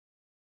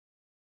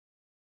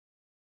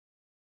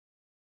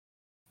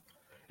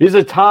Is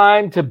it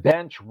time to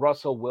bench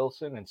Russell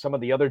Wilson and some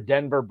of the other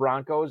Denver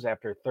Broncos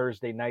after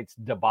Thursday night's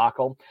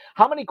debacle?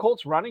 How many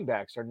Colts running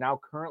backs are now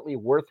currently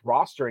worth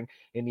rostering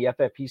in the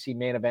FFPC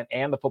main event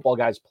and the Football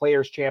Guys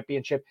Players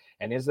Championship?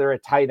 And is there a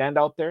tight end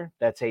out there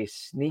that's a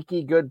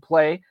sneaky good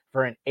play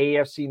for an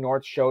AFC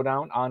North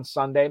showdown on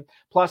Sunday?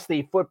 Plus,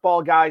 the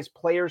Football Guys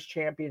Players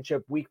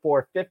Championship Week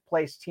 4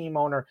 fifth-place team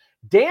owner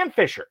Dan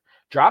Fisher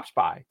drops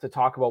by to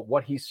talk about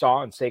what he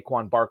saw in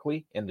Saquon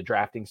Barkley in the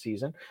drafting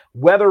season,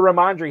 whether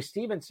Ramondre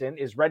Stevenson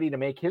is ready to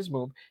make his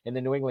move in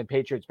the New England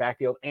Patriots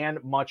backfield,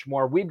 and much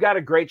more. We've got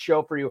a great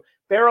show for you.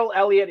 Farrell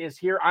Elliott is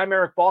here. I'm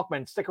Eric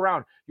Balkman. Stick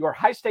around. Your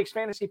high-stakes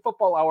fantasy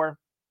football hour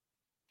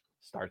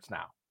starts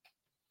now.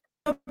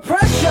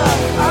 Pressure,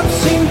 I've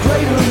seen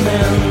greater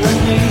men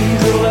than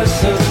need a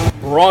lesson.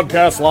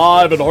 Broadcast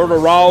live and heard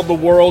around the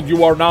world,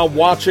 you are now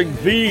watching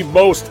the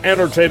most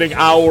entertaining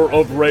hour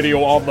of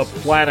radio on the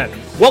planet.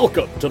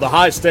 Welcome to the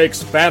High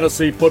Stakes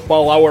Fantasy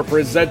Football Hour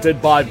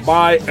presented by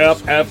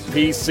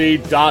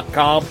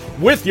MyFFPC.com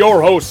with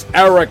your hosts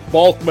Eric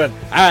Balkman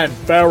and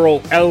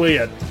Farrell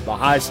Elliott. The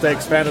High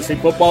Stakes Fantasy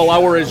Football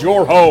Hour is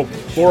your home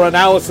for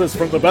analysis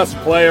from the best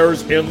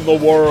players in the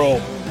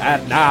world.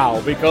 And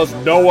now, because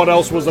no one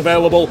else was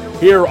available,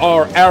 here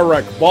are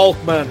Eric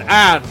Balkman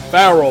and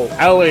Farrell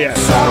Elliott.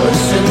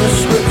 Solace in the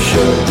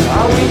scripture,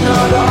 are we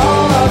not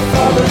all our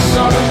father's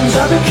sons?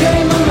 I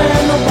became a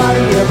man,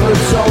 nobody ever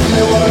told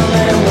me what a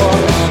man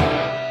was.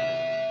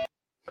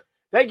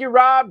 Thank you,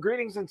 Rob.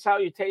 Greetings and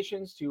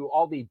salutations to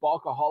all the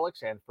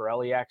Balkaholics and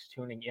Farelliacs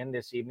tuning in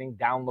this evening,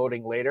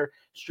 downloading later,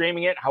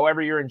 streaming it,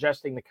 however you're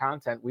ingesting the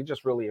content. We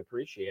just really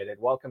appreciate it.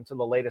 Welcome to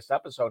the latest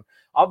episode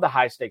of the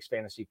High Stakes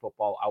Fantasy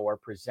Football Hour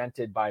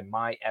presented by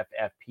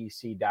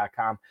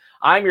MyFFPC.com.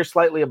 I'm your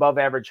slightly above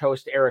average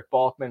host, Eric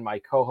Balkman. My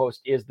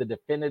co-host is the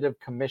definitive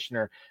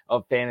commissioner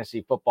of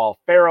fantasy football,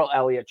 Farrell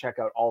Elliott. Check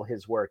out all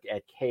his work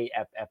at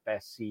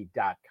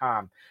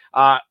KFFSC.com.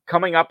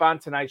 Coming up on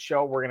tonight's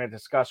show, we're going to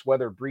discuss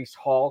whether Breece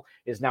Hall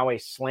is now a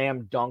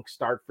slam dunk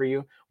start for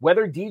you,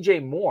 whether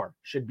DJ Moore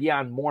should be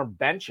on more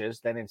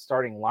benches than in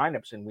starting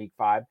lineups in Week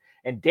 5,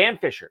 and Dan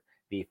Fisher,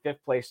 the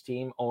fifth-place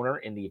team owner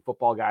in the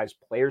Football Guys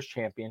Players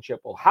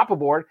Championship, will hop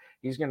aboard.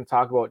 He's going to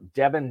talk about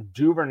Devin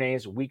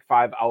Duvernay's Week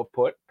 5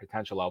 output,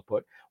 potential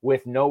output,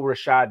 with no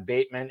Rashad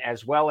Bateman,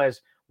 as well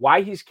as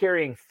why he's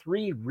carrying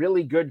three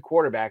really good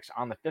quarterbacks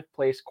on the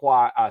fifth-place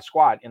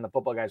squad in the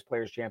Football Guys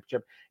Players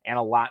Championship, and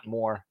a lot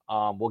more.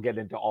 We'll get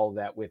into all of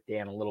that with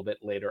Dan a little bit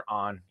later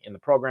on in the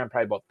program,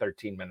 probably about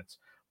 13 minutes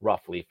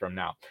roughly from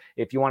now.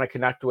 If you want to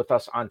connect with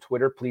us on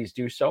Twitter, please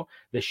do so.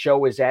 The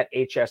show is at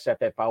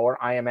HSFF Hour.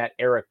 I am at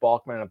Eric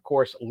Balkman. And of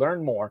course,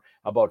 learn more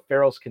about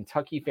Farrell's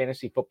Kentucky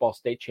Fantasy Football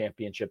State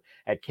Championship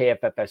at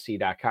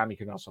KFFSC.com. You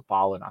can also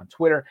follow it on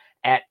Twitter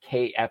at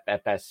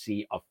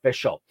KFFSC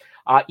Official.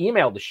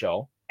 Email the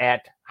show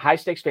at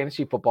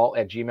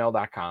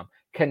highstakesfantasyfootball@gmail.com.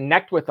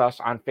 Connect with us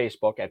on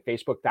Facebook at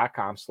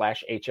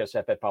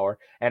facebook.com/HSFF Hour.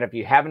 And if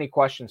you have any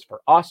questions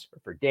for us or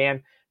for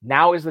Dan,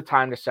 now is the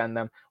time to send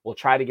them. We'll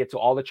try to get to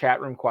all the chat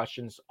room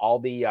questions, all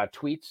the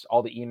tweets,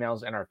 all the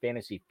emails, and our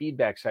fantasy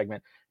feedback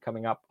segment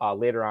coming up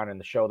later on in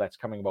the show. That's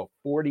coming about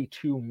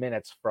 42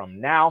 minutes from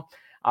now.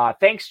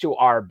 Thanks to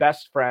our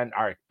best friend,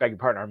 our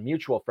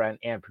mutual friend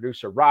and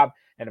producer, Rob,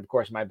 and of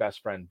course, my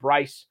best friend,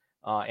 Bryce,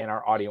 and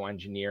our audio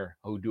engineer,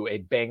 who do a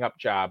bang-up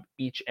job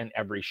each and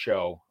every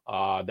show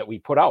that we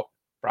put out.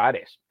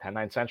 Fridays,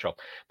 10/9 Central.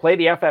 Play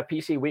the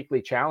FFPC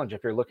Weekly Challenge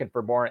if you're looking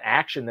for more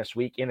action this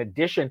week. In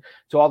addition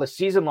to all the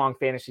season-long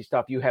fantasy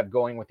stuff you have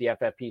going with the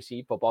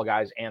FFPC, Football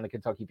Guys, and the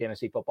Kentucky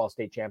Fantasy Football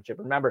State Championship.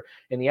 Remember,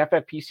 in the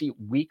FFPC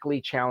Weekly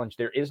Challenge,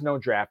 there is no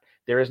draft.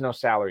 There is no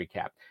salary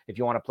cap. If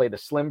you want to play the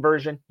slim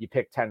version, you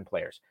pick 10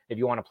 players. If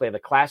you want to play the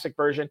classic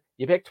version,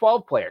 you pick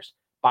 12 players.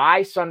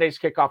 By Sunday's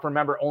kickoff,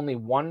 remember, only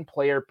one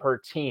player per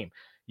team.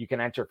 You can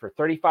enter for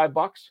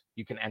 $35.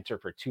 You can enter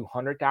for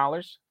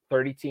 $200,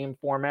 30-team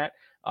format,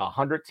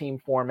 100-team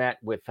format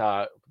with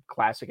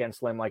classic and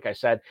slim, like I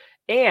said.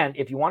 And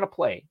if you want to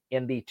play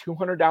in the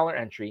 $200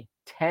 entry,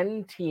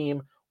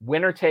 10-team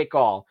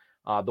winner-take-all,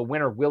 the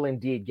winner will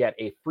indeed get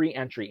a free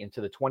entry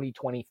into the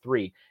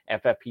 2023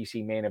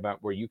 FFPC main event,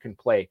 where you can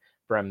play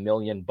for $1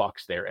 million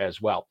there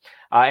as well.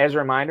 As a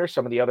reminder,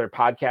 some of the other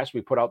podcasts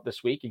we put out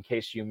this week, in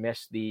case you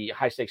missed the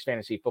High Stakes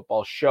Fantasy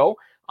Football show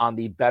on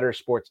the Better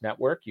Sports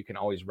Network, you can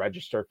always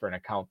register for an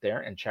account there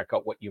and check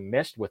out what you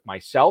missed with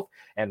myself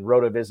and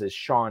RotoViz's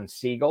Sean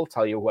Siegel.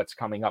 Tell you what's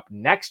coming up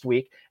next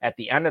week at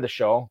the end of the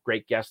show.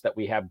 Great guest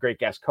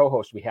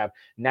co-host we have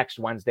next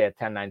Wednesday at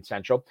 10/9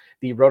 Central.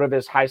 The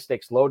RotoViz High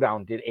Stakes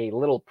Lowdown did a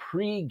little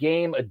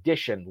pre-game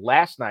edition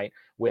last night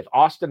with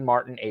Austin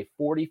Martin, a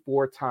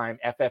 44-time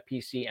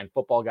FFPC and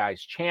Football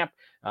Guys champ.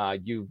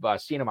 You've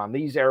seen him on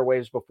these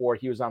airwaves before.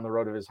 He was on the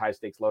RotoViz High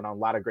Stakes Lowdown. A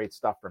lot of great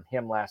stuff from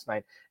him last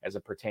night as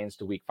it pertains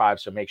to Week 5.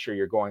 So make sure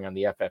you're going on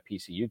the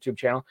FFPC YouTube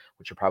channel,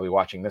 which you're probably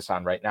watching this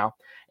on right now.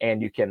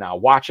 And you can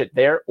watch it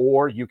there,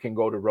 or you can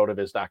go to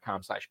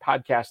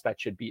rotoviz.com/podcast. That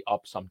should be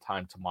up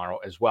sometime tomorrow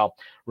as well.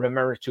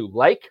 Remember to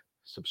like,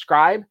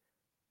 subscribe,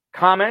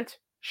 comment,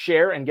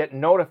 share, and get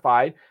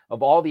notified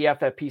of all the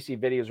FFPC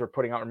videos we're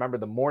putting out. Remember,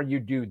 the more you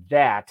do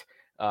that,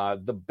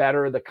 the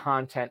better the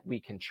content we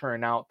can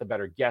churn out, the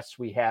better guests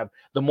we have,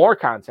 the more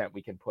content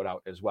we can put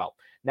out as well.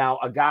 Now,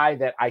 a guy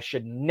that I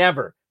should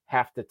never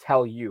have to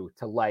tell you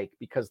to like,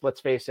 because let's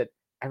face it,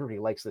 everybody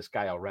likes this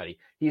guy already.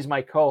 He's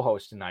my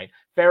co-host tonight,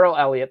 Farrell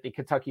Elliott, the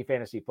Kentucky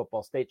Fantasy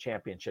Football State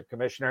Championship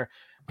Commissioner.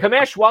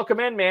 Commish, welcome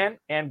in, man,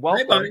 and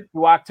welcome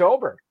to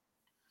October.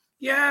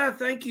 Yeah,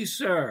 thank you,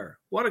 sir.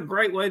 What a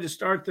great way to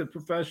start the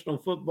professional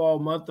football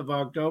month of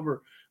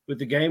October with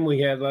the game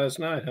we had last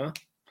night, huh?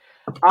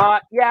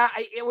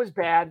 It was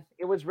bad.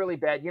 It was really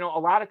bad. A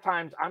lot of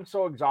times I'm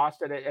so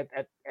exhausted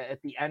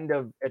at the end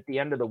of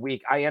the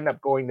week, I end up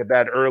going to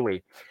bed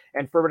early.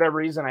 And for whatever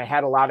reason, I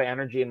had a lot of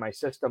energy in my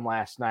system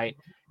last night.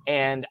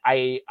 And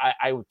I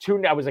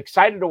was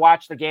excited to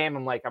watch the game.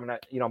 I'm like,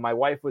 my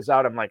wife was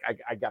out. I'm like,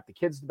 I got the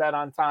kids to bed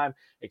on time,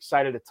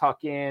 excited to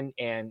tuck in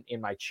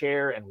my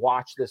chair and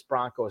watch this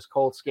Broncos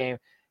Colts game.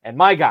 And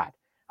my God,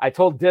 I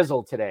told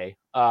Dizzle today,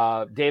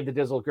 Dave the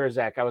Dizzle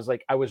Gerzak,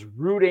 I was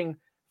rooting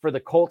for the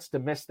Colts to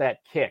miss that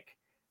kick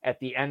at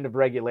the end of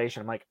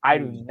regulation. I'm like, I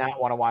do not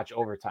want to watch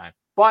overtime,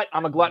 but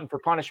I'm a glutton for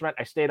punishment.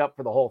 I stayed up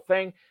for the whole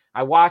thing.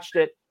 I watched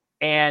it,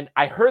 and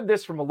I heard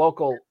this from a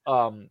local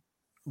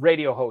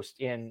radio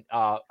host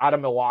out of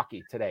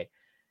Milwaukee today.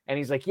 And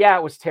he's like, yeah,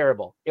 it was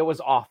terrible. It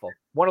was awful.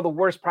 One of the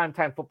worst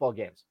primetime football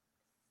games.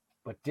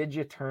 But did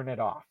you turn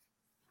it off?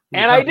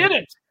 And I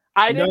didn't.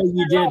 I didn't.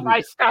 No, you didn't.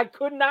 I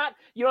could not.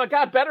 It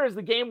got better as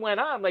the game went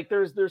on. Like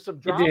there's some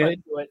drama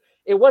to it.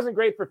 It wasn't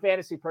great for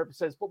fantasy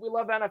purposes, but we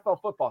love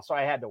NFL football, so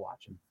I had to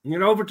watch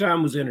it.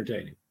 Overtime was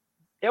entertaining.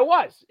 It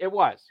was.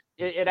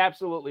 It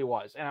absolutely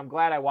was, and I'm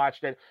glad I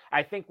watched it.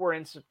 I think we're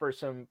in for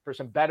some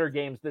better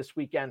games this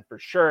weekend for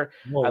sure.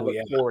 I look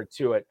forward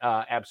to it.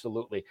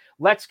 Absolutely.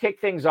 Let's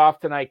kick things off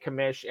tonight,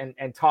 Commish,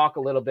 and talk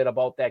a little bit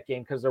about that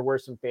game because there were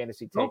some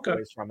fantasy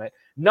takeaways from it.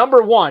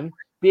 Number one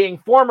being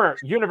former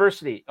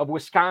University of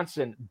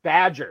Wisconsin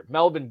Badger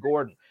Melvin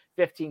Gordon,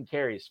 15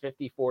 carries,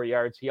 54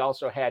 yards. He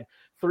also had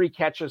 3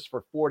 catches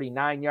for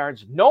 49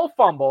 yards, no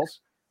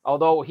fumbles.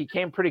 Although he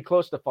came pretty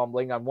close to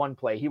fumbling on one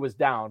play. He was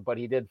down, but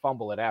he did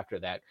fumble it after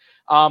that.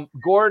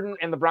 Gordon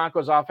and the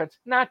Broncos offense,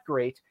 not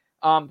great.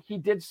 He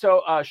did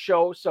show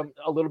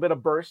a little bit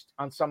of burst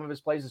on some of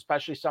his plays,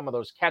 especially some of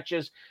those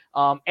catches.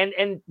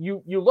 And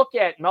you look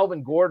at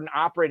Melvin Gordon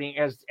operating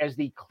as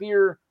the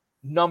clear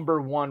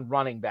number one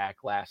running back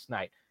last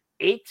night.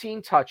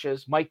 18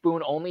 touches. Mike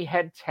Boone only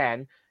had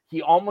 10.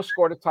 He almost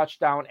scored a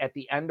touchdown at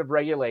the end of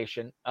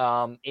regulation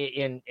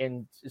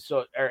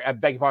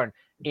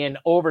in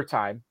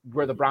overtime,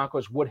 where the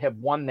Broncos would have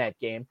won that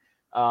game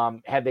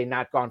had they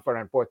not gone for it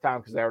on fourth down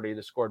because they already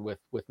had scored with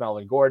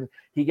Melvin Gordon.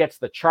 He gets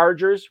the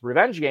Chargers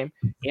revenge game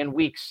in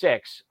week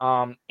 6.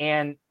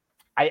 And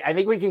I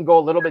think we can go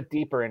a little bit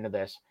deeper into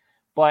this.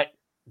 But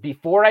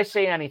before I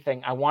say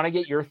anything, I want to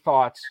get your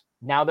thoughts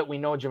now that we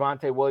know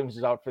Javonte Williams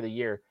is out for the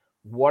year.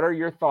 What are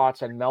your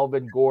thoughts on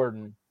Melvin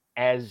Gordon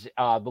as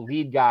the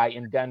lead guy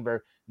in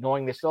Denver,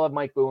 knowing they still have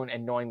Mike Boone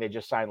and knowing they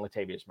just signed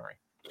Latavius Murray?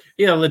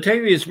 Yeah,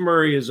 Latavius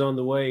Murray is on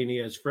the way, and he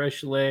has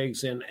fresh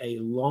legs and a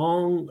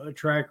long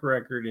track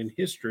record in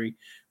history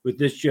with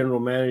this general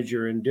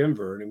manager in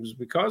Denver. And it was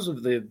because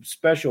of the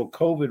special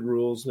COVID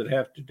rules that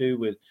have to do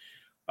with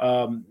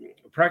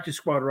practice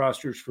squad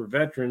rosters for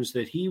veterans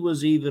that he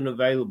was even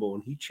available.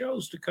 And he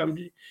chose to come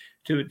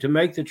to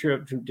make the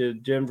trip to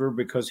Denver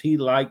because he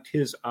liked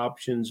his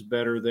options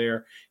better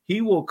there.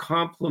 He will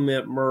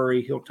complement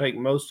Murray. He'll take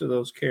most of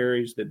those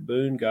carries that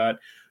Boone got.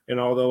 And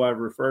although I've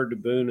referred to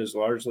Boone as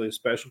largely a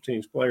special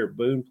teams player,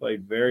 Boone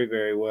played very,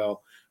 very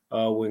well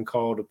when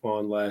called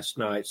upon last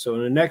night. So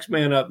the next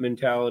man up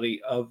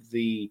mentality of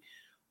the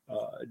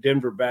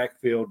Denver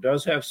backfield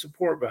does have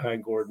support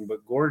behind Gordon,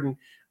 but Gordon,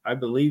 I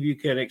believe you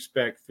can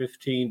expect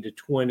 15 to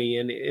 20.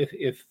 And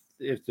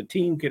if the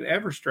team can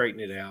ever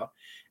straighten it out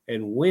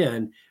and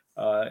win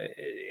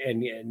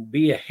and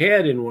be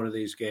ahead in one of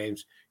these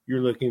games,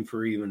 you're looking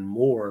for even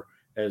more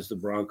as the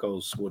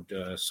Broncos would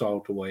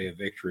salt away a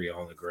victory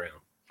on the ground.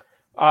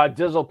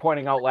 Dizzle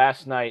pointing out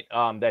last night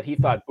that he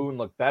thought Boone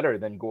looked better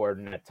than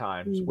Gordon at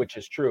times, which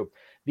is true.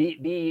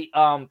 The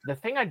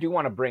thing I do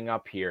want to bring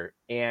up here,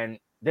 and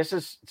this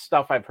is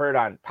stuff I've heard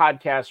on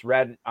podcasts,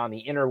 read on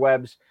the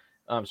interwebs,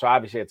 so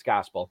obviously it's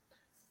gospel.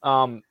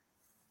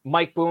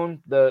 Mike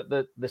Boone,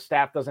 the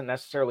staff doesn't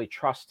necessarily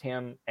trust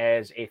him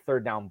as a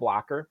third down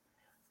blocker.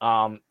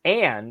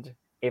 And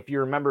if you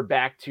remember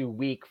back to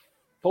week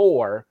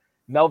 4,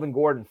 Melvin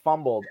Gordon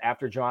fumbled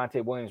after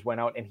Javonte Williams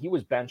went out, and he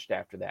was benched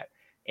after that.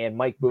 And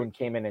Mike Boone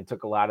came in and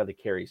took a lot of the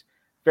carries.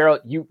 Farrell,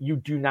 you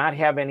do not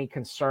have any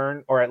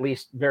concern, or at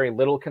least very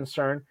little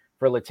concern,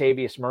 for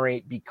Latavius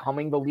Murray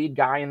becoming the lead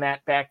guy in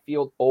that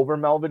backfield over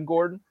Melvin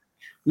Gordon?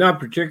 Not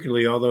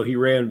particularly, although he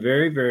ran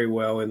very, very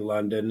well in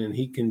London, and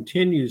he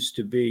continues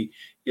to be.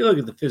 You look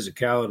at the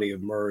physicality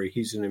of Murray,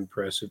 he's an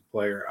impressive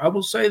player. I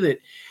will say that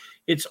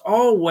it's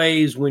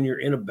always when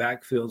you're in a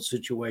backfield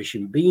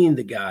situation, being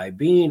the guy,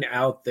 being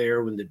out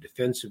there when the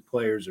defensive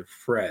players are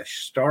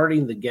fresh,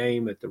 starting the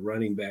game at the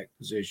running back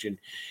position,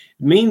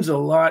 means a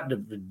lot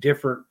of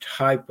different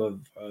type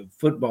of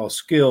football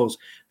skills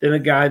than a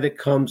guy that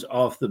comes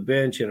off the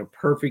bench in a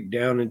perfect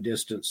down and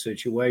distance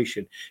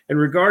situation. In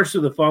regards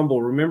to the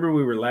fumble, remember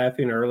we were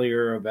laughing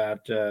earlier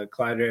about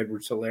Clyde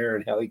Edwards-Helaire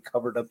and how he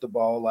covered up the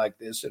ball like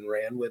this and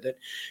ran with it.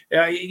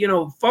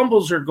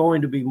 Fumbles are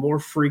going to be more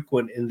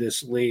frequent in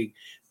this league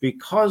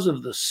because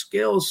of the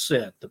skill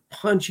set, the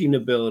punching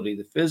ability,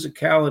 the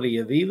physicality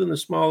of even the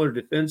smaller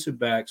defensive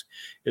backs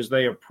as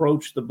they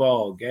approach the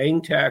ball, gang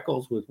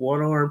tackles with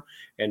one arm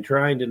and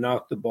trying to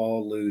knock the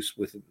ball loose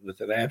with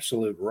an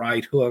absolute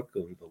right hook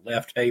or the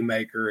left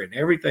haymaker and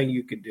everything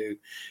you can do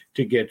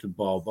to get the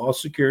ball. Ball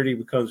security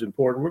becomes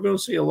important. We're going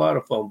to see a lot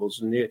of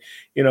fumbles. And,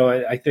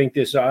 I think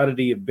this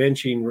oddity of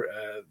benching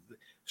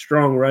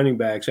strong running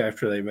backs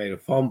after they made a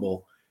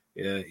fumble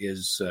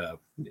is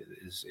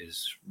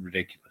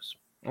ridiculous.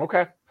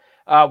 Okay.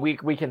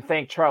 We can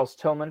thank Charles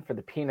Tillman for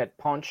the peanut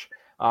punch.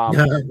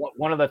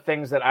 One of the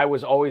things that I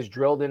was always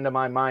drilled into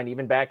my mind,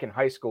 even back in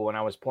high school when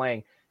I was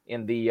playing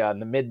in the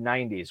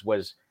mid-'90s,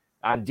 was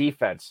on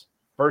defense.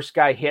 First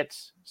guy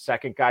hits,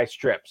 second guy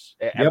strips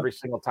every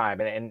single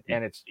time. And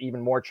it's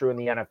even more true in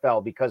the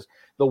NFL because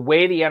the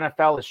way the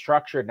NFL is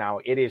structured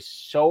now, it is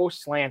so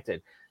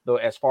slanted, though,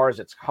 as far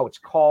as how it's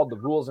called, the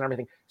rules and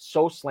everything,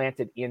 so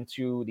slanted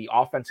into the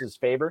offense's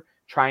favor,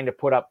 trying to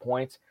put up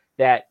points,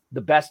 that the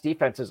best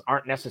defenses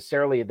aren't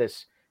necessarily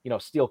this,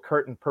 steel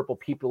curtain, purple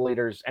people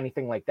eaters,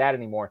 anything like that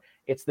anymore.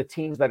 It's the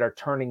teams that are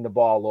turning the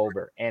ball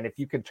over. And if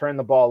you can turn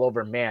the ball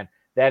over, man,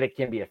 that it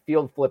can be a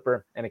field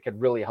flipper and it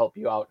could really help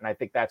you out. And I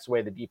think that's the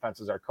way the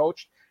defenses are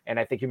coached. And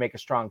I think you make a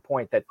strong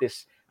point that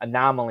this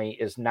anomaly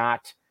is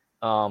not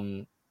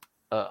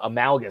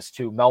analogous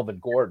to Melvin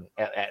Gordon,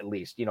 at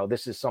least.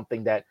 This is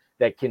something that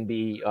can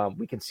be,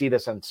 we can see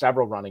this on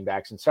several running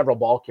backs and several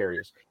ball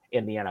carriers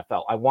in the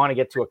NFL. I want to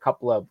get to a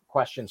couple of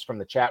questions from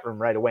the chat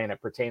room right away, and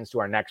it pertains to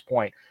our next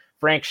point.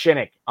 Frank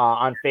Shinnick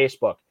on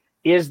Facebook,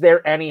 is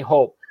there any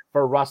hope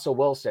for Russell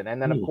Wilson?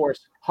 And then, of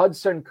course,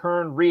 Hudson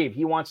Kern Reeve,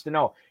 he wants to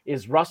know,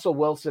 is Russell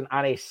Wilson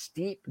on a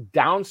steep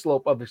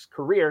downslope of his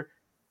career,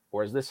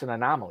 or is this an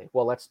anomaly?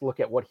 Well, let's look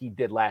at what he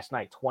did last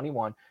night.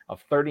 21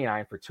 of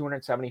 39 for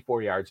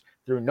 274 yards,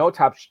 threw no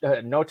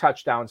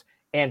touchdowns,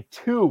 and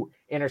 2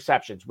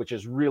 interceptions, which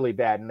is really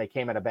bad, and they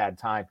came at a bad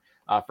time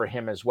for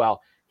him as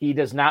well. He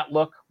does not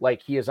look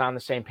like he is on the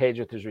same page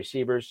with his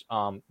receivers,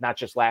 not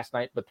just last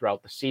night, but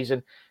throughout the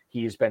season.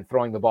 He's been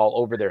throwing the ball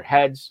over their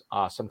heads.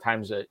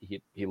 Sometimes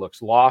he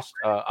looks lost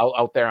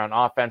out there on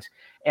offense.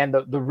 And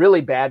the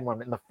really bad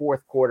one in the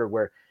fourth quarter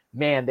where,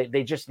 man,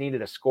 they just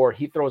needed a score.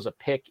 He throws a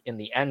pick in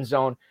the end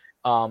zone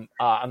on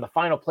the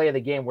final play of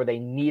the game where they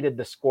needed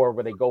the score,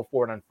 where they go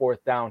for it on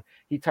fourth down.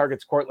 He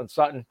targets Cortland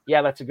Sutton.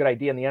 Yeah, that's a good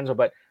idea in the end zone.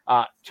 But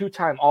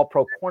two-time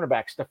All-Pro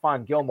cornerback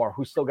Stephon Gilmore,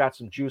 who's still got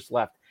some juice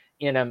left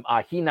in him,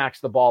 he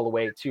knocks the ball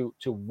away to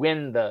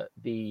win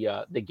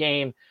the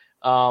game.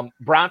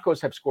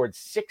 Broncos have scored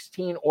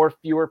 16 or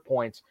fewer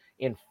points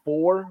in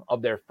 4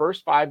 of their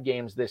first 5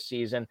 games this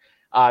season.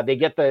 They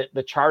get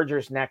the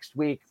Chargers next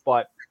week,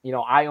 but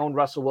I own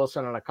Russell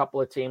Wilson on a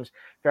couple of teams.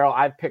 Farrell,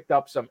 I've picked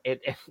up some.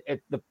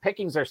 The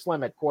pickings are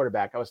slim at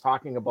quarterback. I was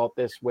talking about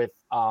this with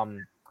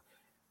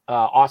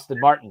Austin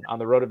Martin on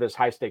the Road of His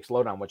High Stakes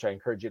Lowdown, which I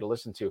encourage you to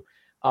listen to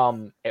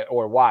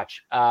or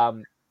watch.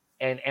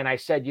 And I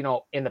said,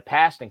 in the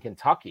past in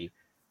Kentucky,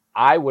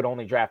 I would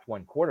only draft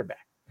one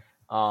quarterback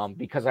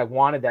because I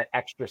wanted that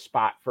extra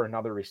spot for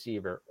another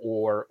receiver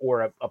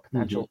or a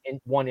potential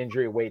one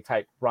injury away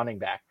type running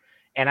back.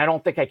 And I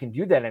don't think I can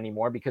do that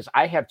anymore because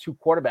I have 2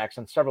 quarterbacks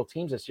on several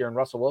teams this year, in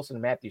Russell Wilson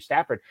and Matthew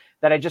Stafford,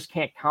 that I just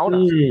can't count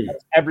on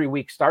every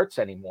week starts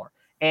anymore.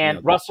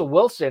 And Russell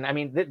Wilson, I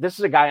mean, this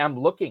is a guy I'm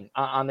looking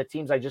on the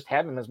teams. I just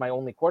have him as my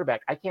only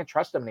quarterback. I can't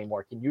trust him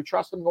anymore. Can you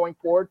trust him going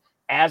forward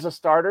as a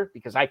starter?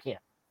 Because I can't.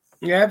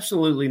 Yeah,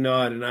 absolutely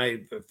not.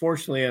 And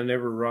fortunately, I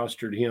never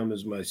rostered him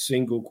as my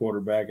single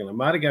quarterback, and I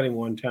might have got him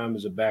one time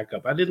as a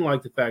backup. I didn't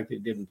like the fact that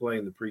he didn't play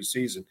in the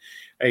preseason.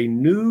 A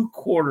new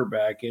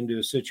quarterback into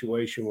a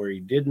situation where he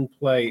didn't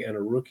play and a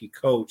rookie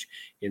coach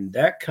in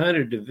that kind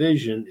of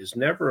division is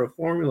never a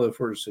formula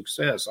for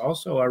success.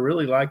 Also, I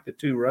really like the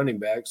 2 running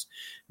backs,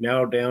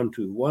 now down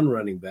to 1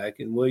 running back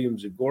in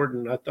Williams and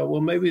Gordon. I thought,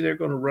 well, maybe they're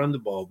going to run the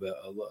ball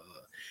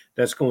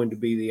that's going to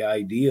be the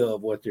idea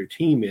of what their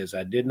team is.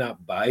 I did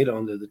not bite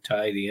onto the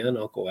tight end,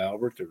 Uncle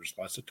Albert. There was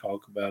lots of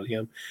talk about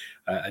him.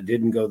 I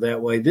didn't go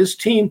that way. This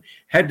team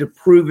had to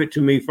prove it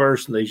to me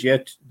first, and they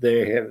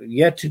have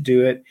yet to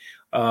do it.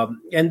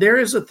 And there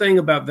is a thing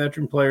about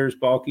veteran players,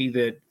 Balky,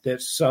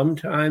 that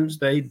sometimes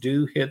they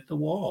do hit the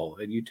wall,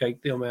 and you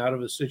take them out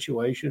of a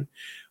situation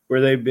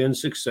where they've been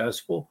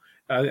successful.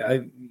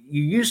 You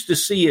used to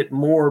see it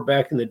more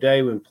back in the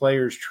day when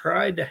players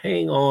tried to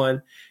hang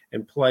on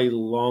and play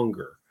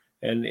longer.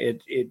 And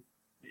the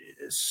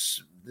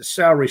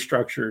salary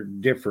structure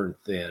different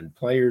then.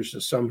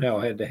 Players somehow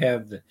had to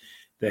have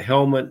the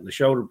helmet, the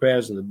shoulder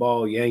pads, and the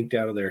ball yanked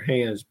out of their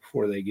hands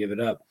before they give it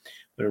up.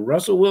 But in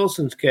Russell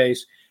Wilson's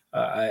case,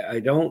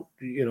 I don't,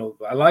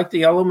 I like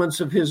the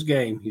elements of his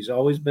game. He's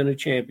always been a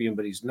champion,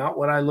 but he's not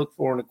what I look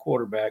for in a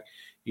quarterback.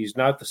 He's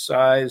not the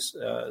size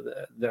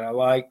that I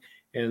like.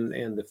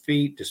 And the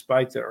feet,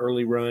 despite the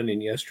early run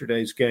in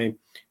yesterday's game,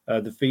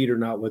 the feet are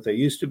not what they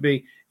used to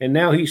be. And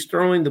now he's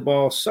throwing the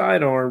ball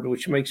sidearmed,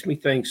 which makes me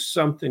think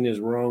something is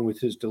wrong with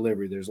his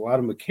delivery. There's a lot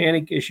of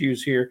mechanic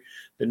issues here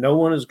that no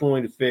one is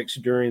going to fix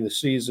during the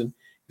season.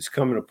 It's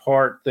coming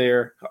apart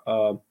there.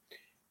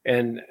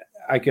 And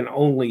I can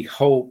only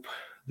hope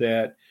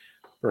that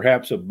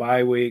perhaps a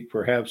bye week,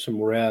 perhaps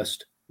some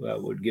rest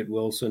would get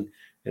Wilson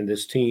and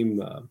this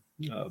team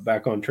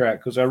back on track,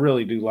 because I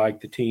really do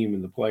like the team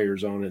and the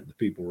players on it and the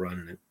people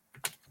running it.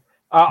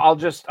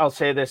 I'll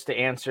say this to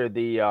answer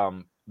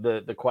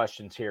the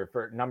questions here.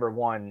 For number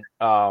one,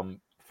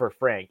 for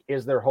Frank,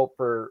 is there hope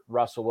for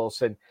Russell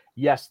Wilson?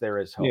 Yes, there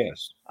is hope.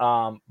 Yes.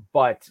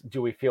 But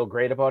do we feel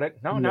great about it?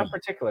 No, not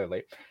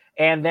particularly.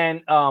 And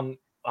then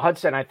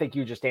Hudson, I think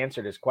you just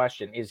answered his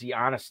question. Is he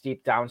on a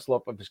steep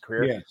downslope of his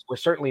career? Yes. We're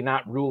certainly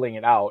not ruling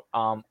it out.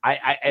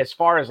 I as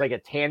far as like a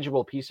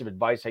tangible piece of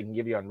advice I can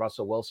give you on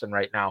Russell Wilson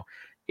right now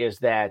is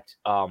that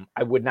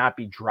I would not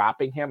be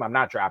dropping him. I'm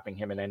not dropping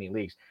him in any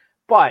leagues.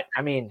 But,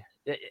 I mean,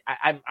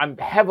 I'm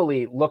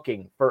heavily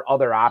looking for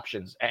other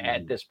options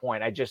at this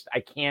point. I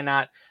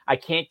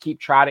can't keep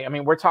trotting. I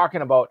mean, we're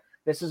talking about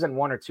this isn't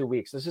 1 or 2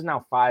 weeks. This is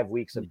now 5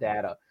 weeks of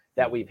data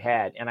that we've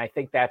had. And I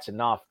think that's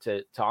enough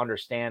to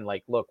understand,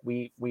 like, look,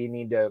 we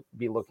need to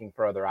be looking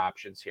for other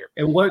options here.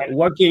 And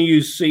what can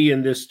you see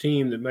in this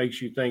team that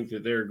makes you think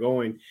that they're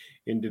going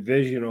in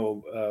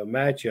divisional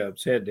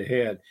matchups head to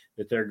head,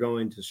 that they're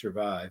going to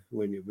survive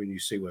when you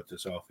see what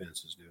this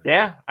offense is doing?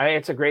 Yeah,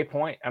 it's a great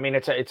point. I mean,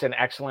 it's an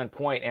excellent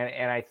point.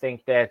 And I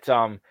think that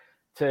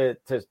to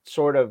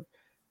sort of,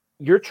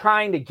 you're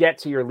trying to get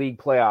to your league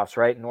playoffs,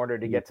 right, in order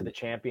to get to the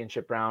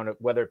championship round,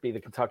 whether it be the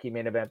Kentucky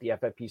main event, the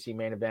FFPC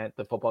main event,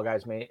 the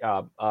Footballguys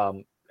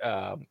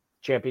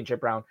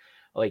championship round.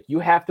 Like, you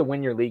have to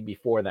win your league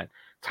before then.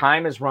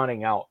 Time is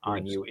running out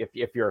on you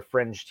if you're a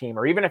fringe team,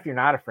 or even if you're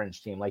not a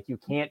fringe team. Like, you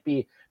can't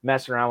be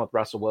messing around with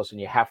Russell Wilson.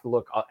 You have to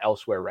look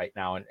elsewhere right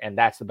now, and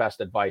that's the best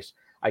advice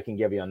I can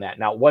give you on that.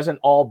 Now, it wasn't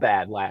all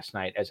bad last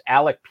night, as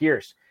Alec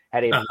Pierce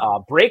had a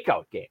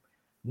breakout game.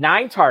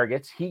 9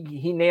 targets.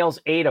 He nails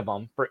 8 of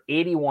them for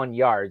 81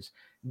 yards.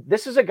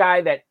 This is a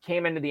guy that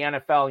came into the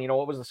NFL. You know,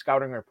 what was the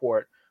scouting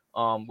report?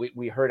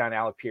 We heard on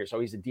Alec Pierce. Oh,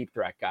 he's a deep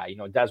threat guy. You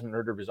know, Desmond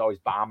Ridder was always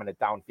bombing it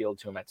downfield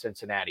to him at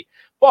Cincinnati.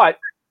 But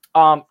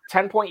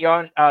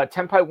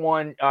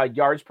 10.1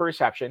 yards per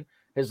reception.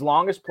 His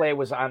longest play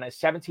was on a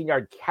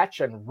 17-yard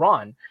catch and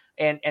run.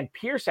 And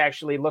Pierce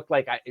actually looked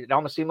like, it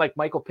almost seemed like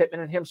Michael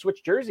Pittman and him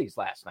switched jerseys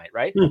last night,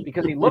 right?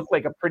 Because he looked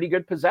like a pretty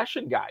good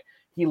possession guy.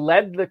 He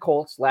led the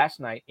Colts last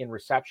night in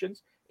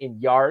receptions, in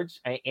yards,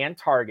 and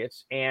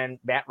targets, and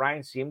Matt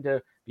Ryan seemed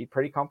to be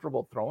pretty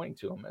comfortable throwing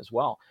to him as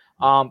well.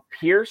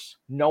 Pierce,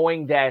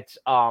 knowing that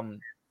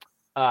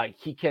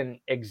he can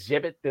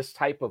exhibit this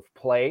type of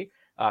play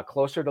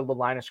closer to the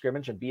line of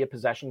scrimmage and be a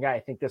possession guy, I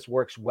think this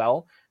works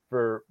well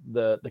for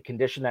the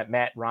condition that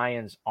Matt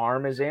Ryan's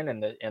arm is in,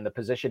 and the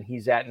position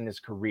he's at in his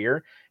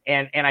career.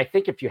 And I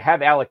think if you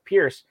have Alec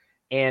Pierce,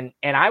 and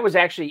I was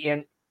actually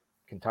in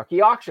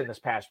Kentucky auction this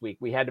past week,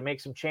 we had to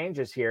make some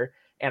changes here,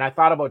 and I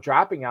thought about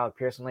dropping Alec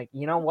Pierce. I'm like,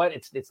 you know what?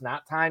 It's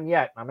not time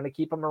yet. I'm going to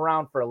keep him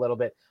around for a little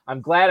bit.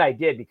 I'm glad I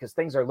did, because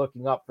things are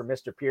looking up for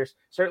Mr. Pierce.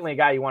 Certainly a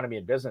guy you want to be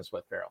in business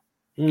with, Farrell.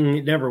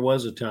 It never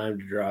was a time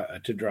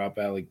to drop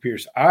Alec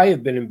Pierce. I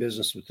have been in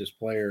business with this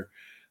player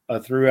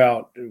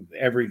throughout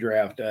every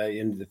draft.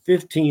 In the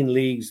 15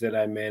 leagues that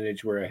I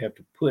manage where I have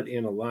to put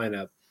in a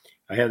lineup,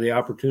 I had the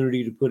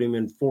opportunity to put him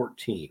in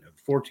 14 of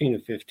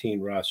 15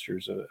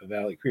 rosters of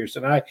Alec Pierce.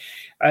 And I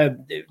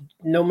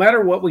no matter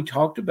what we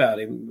talked about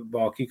him,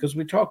 Balky, because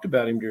we talked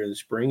about him during the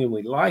spring and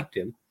we liked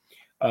him.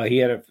 He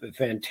had a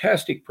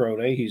fantastic pro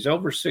day. He's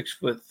over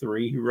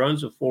 6'3". He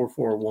runs a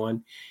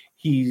 4.41.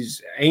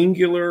 He's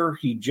angular.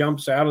 He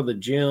jumps out of the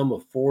gym a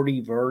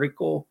 40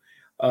 vertical.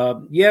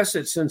 Yes,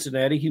 at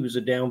Cincinnati, he was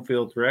a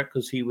downfield threat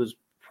because he was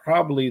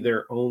probably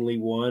their only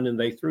one, and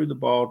they threw the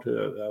ball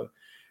to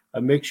a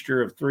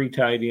mixture of 3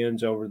 tight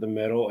ends over the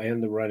middle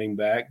and the running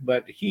back.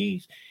 But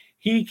he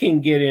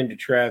can get into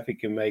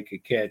traffic and make a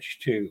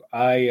catch too.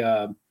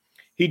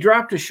 He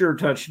dropped a sure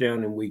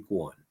touchdown in week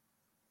 1,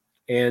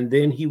 and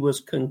then he was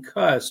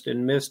concussed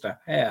and missed a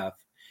half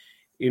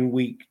in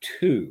week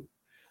 2.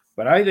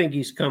 But I think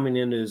he's coming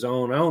into his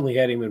own. I only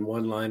had him in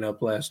one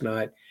lineup last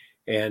night.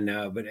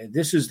 But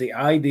this is the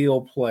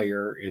ideal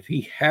player. If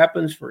he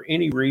happens for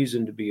any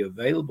reason to be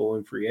available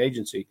in free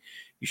agency,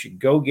 you should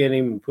go get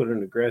him and put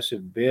an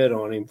aggressive bid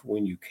on him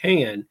when you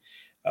can,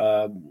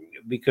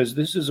 because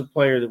this is a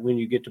player that when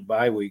you get to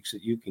bye weeks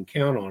that you can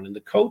count on. And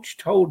the coach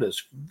told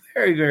us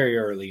very, very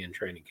early in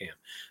training camp,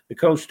 the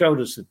coach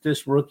told us that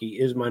this rookie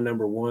is my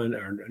number 1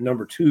 or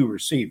number 2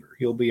 receiver.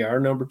 He'll be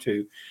our number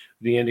 2,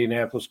 the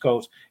Indianapolis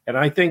Colts. And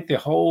I think the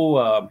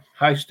whole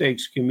high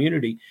stakes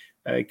community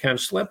kind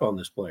of slept on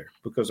this player,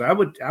 because I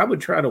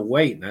would try to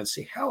wait and I'd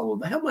see how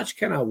much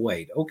can I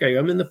wait? Okay,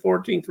 I'm in the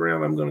 14th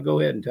round. I'm going to go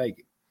ahead and take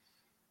it.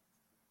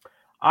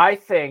 I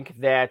think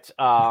that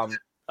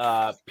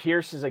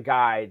Pierce is a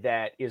guy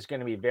that is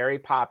going to be very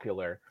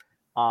popular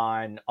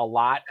on a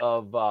lot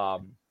of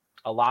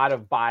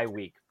bye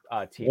week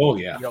teams. Oh,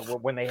 yeah.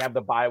 When they have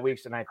the bye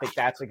weeks, and I think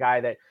that's a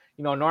guy that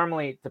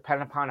normally,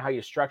 depending upon how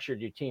you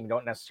structured your team, you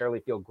don't necessarily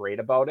feel great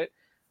about it.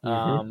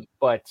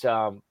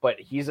 But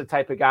he's the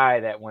type of guy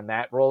that when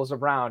that rolls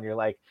around, you're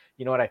like,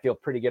 you know what, I feel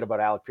pretty good about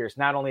Alec Pierce.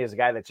 Not only as a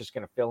guy that's just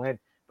going to fill in,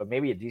 but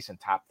maybe a decent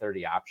top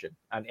 30 option.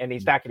 And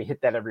he's not going to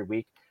hit that every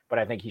week, but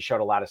I think he showed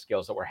a lot of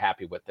skills that we're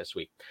happy with this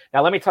week.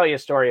 Now, let me tell you a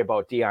story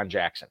about Deion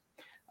Jackson.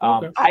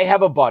 I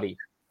have a buddy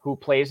who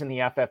plays in the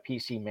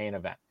FFPC main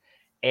event.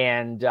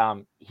 And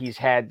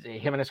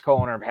him and his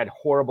co-owner have had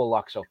horrible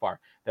luck so far.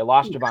 They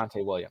lost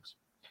Javonte Williams.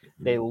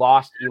 They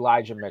lost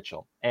Elijah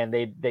Mitchell, and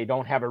they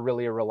don't have a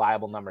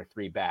reliable number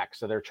 3 back.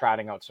 So they're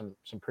trotting out some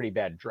pretty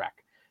bad dreck.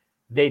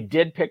 They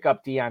did pick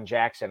up Deion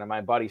Jackson, and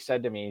my buddy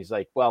said to me, he's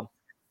like, well,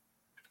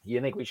 you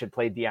think we should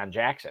play Deion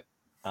Jackson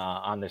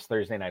on this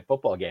Thursday night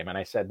football game? And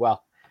I said,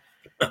 well,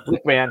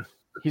 look, man,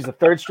 he's the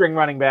 3rd string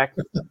running back.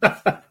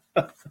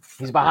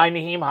 He's behind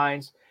Nyheim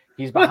Hines.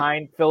 He's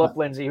behind Philip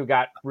Lindsay, who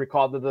got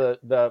recalled to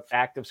the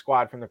active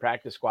squad from the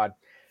practice squad.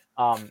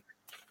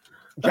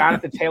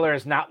 Jonathan Taylor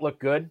has not looked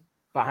good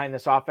behind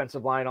this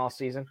offensive line all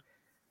season.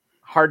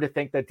 Hard to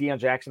think that Deion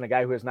Jackson, the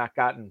guy who has not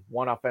gotten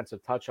one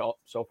offensive touch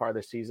so far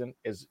this season,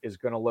 is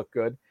going to look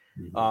good.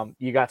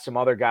 You got some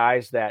other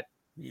guys that,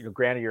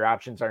 granted your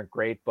options aren't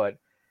great, but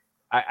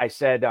I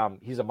said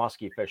he's a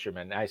muskie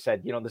fisherman. I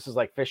said, this is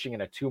like fishing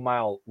in a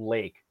 2-mile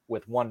lake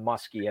with one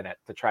muskie in it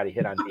to try to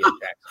hit on Deion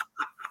Jackson.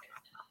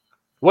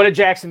 What did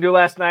Jackson do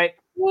last night?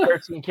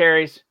 13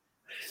 carries,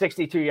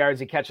 62 yards.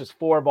 He catches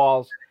 4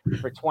 balls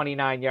for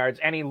 29 yards,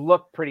 and he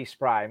looked pretty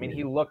spry. I mean,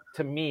 he looked,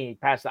 to me,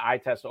 past the eye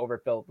test over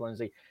Philip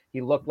Lindsay,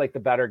 he looked like the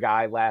better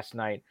guy last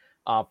night.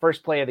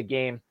 First play of the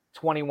game,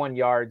 21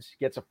 yards,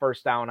 gets a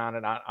first down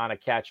on a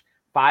catch,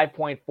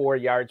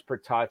 5.4 yards per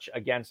touch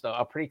against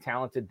a pretty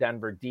talented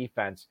Denver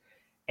defense.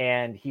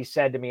 And he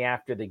said to me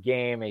after the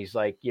game, he's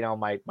like,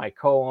 my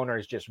co-owner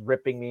is just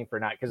ripping me for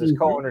not, because his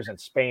co-owner's in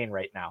Spain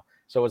right now.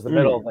 So it was the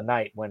middle of the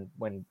night when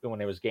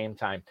it was game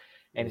time.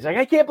 And he's like,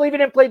 I can't believe he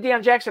didn't play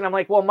Deion Jackson. I'm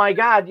like, well, my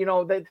God,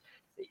 that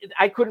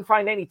I couldn't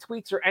find any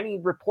tweets or any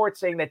reports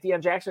saying that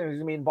Deion Jackson was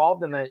going to be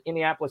involved in the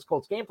Indianapolis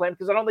Colts game plan,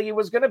 because I don't think he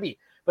was going to be.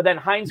 But then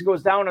Hines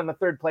goes down on the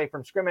 3rd play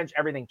from scrimmage.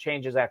 Everything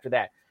changes after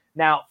that.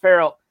 Now,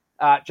 Farrell,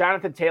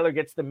 Jonathan Taylor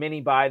gets the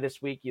mini bye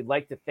this week. You'd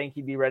like to think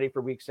he'd be ready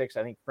for week 6.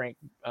 I think Frank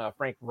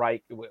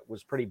Reich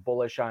was pretty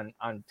bullish on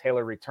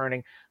Taylor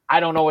returning. I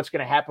don't know what's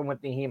going to happen with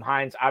Nyheim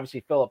Hines.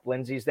 Obviously, Philip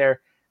Lindsay's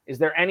there. Is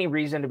there any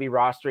reason to be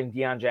rostering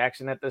Deion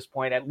Jackson at this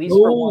point, at least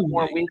for one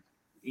more week?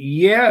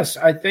 Yes,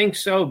 I think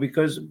so,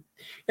 because,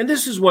 and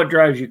this is what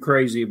drives you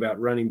crazy about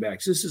running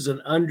backs. This is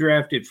an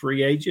undrafted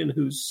free agent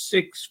who's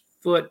 6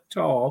 foot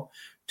tall,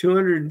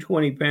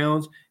 220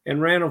 pounds,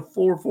 and ran a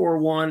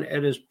 4.41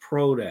 at his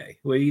pro day.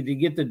 Well, you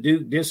get the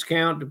Duke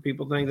discount. Do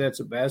people think that's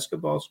a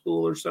basketball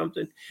school or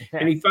something?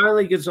 And he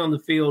finally gets on the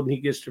field and he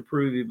gets to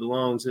prove he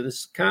belongs. And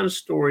it's the kind of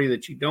story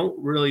that you don't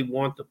really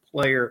want the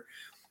player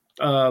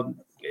to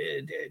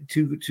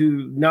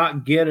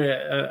not get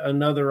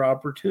another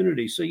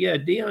opportunity. So yeah,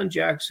 Deion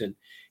Jackson,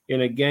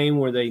 in a game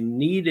where they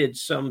needed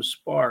some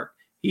spark,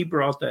 he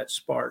brought that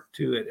spark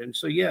to it. And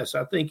so, yes,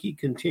 I think he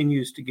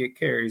continues to get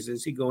carries.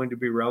 Is he going to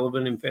be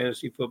relevant in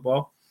fantasy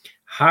football?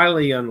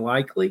 Highly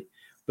unlikely.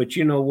 But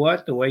you know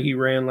what? The way he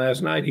ran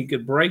last night, he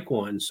could break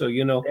one. So,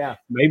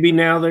 maybe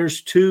now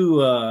there's 2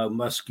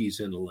 muskies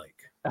in the lake.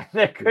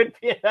 There could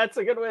be. That's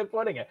a good way of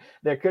putting it.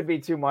 There could be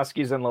 2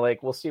 muskies in the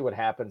lake. We'll see what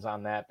happens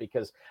on that,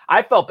 because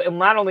I felt, and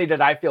not only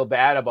did I feel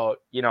bad about,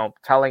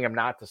 telling him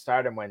not to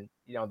start him when,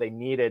 they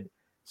needed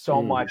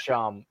so much,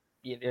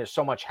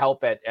 so much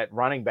help at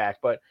running back,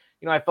 but,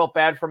 I felt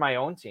bad for my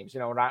own teams,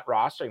 not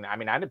rostering them. I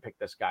mean, I didn't pick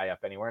this guy up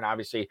anywhere, and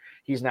obviously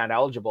he's not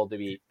eligible to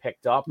be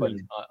picked up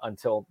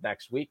until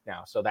next week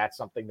now. So that's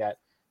something that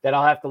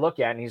I'll have to look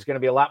at, and he's going to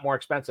be a lot more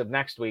expensive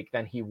next week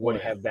than he would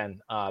have been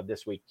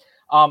this week.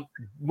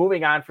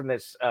 Moving on from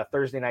this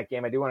Thursday night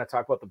game, I do want to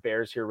talk about the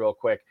Bears here real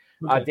quick.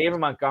 David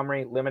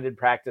Montgomery, limited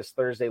practice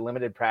Thursday,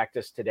 limited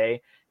practice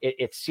today.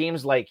 It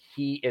seems like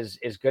he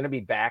is going to be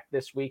back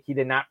this week. He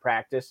did not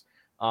practice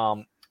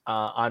on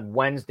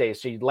Wednesday,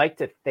 so you'd like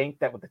to think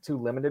that with the 2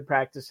 limited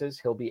practices,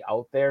 he'll be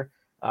out there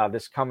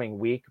this coming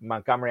week.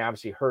 Montgomery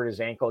obviously hurt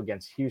his ankle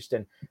against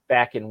Houston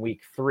back in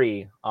week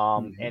 3.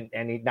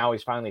 And now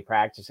he's finally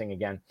practicing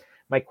again.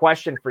 My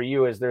question for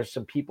you is, there's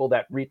some people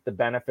that reap the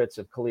benefits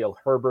of Khalil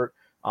Herbert,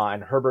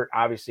 and Herbert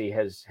obviously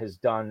has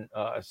done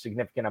a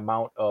significant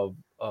amount of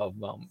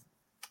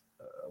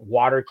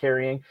water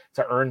carrying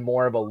to earn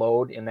more of a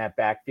load in that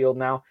backfield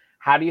now.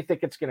 How do you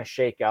think it's going to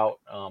shake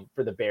out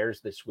for the Bears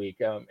this week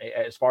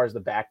as far as the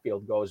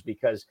backfield goes?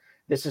 Because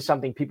this is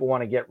something people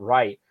want to get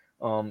right.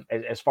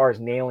 As far as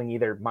nailing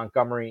either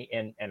Montgomery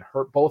and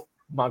both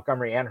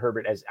Montgomery and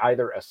Herbert as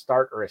either a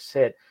start or a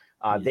sit.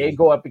 They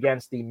go up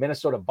against the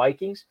Minnesota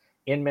Vikings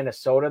in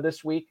Minnesota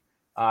this week.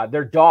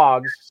 They're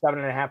dogs,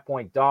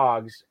 7.5-point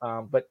dogs,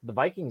 but the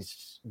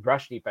Vikings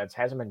rush defense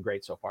hasn't been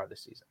great so far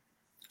this season.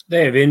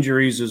 They have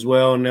injuries as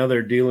well. Now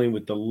they're dealing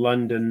with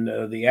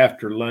the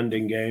after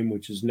London game,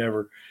 which is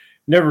never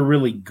never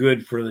really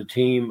good for the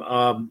team.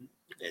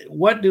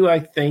 What do I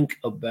think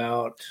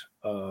about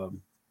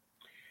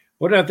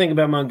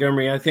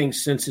Montgomery? I think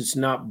since it's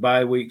not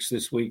bye weeks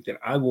this week, that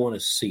I want to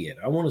see it.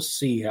 I want to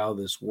see how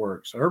this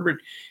works.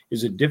 Herbert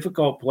is a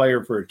difficult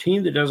player for a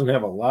team that doesn't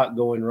have a lot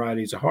going right.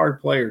 He's a hard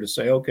player to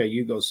say, okay,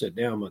 you go sit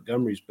down.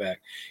 Montgomery's back.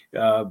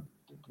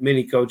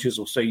 Many coaches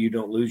will say you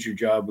don't lose your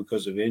job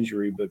because of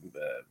injury, but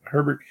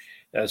Herbert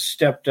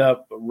stepped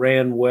up,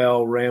 ran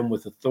well, ran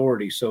with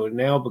authority. So it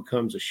now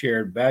becomes a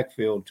shared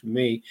backfield to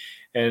me.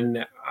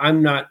 And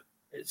I'm not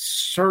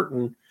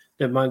certain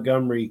that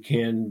Montgomery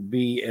can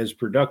be as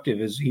productive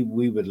as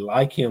we would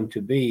like him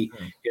to be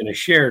in a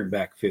shared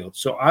backfield.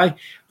 So I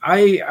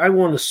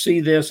want to see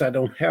this. I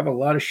don't have a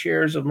lot of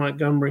shares of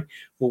Montgomery,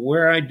 but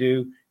where I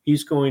do,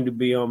 he's going to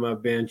be on my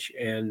bench.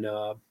 And,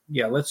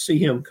 let's see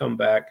him come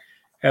back,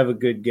 have a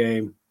good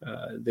game.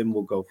 Then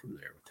we'll go from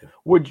there with him.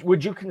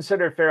 Would you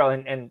consider Farrell,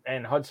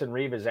 and Hudson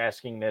Reeve is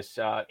asking this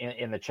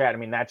in the chat. I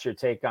mean, that's your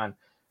take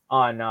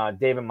on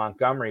David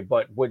Montgomery,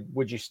 but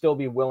would you still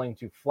be willing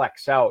to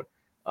flex out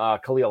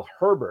Khalil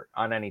Herbert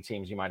on any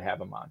teams you might have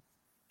him on?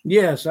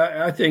 Yes,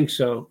 I think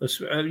so.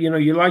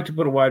 You like to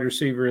put a wide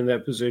receiver in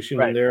that position,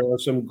 right. And there are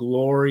some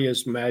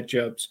glorious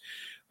matchups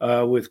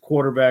with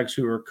quarterbacks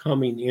who are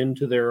coming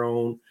into their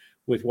own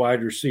with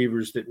wide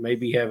receivers that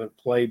maybe haven't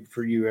played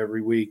for you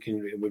every week,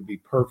 and it would be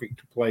perfect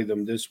to play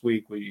them this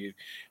week.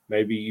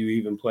 Maybe you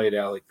even played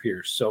Alec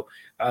Pierce. So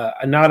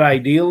not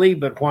ideally,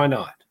 but why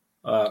not?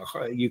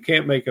 You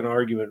can't make an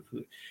argument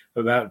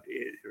about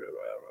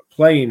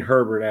playing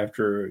Herbert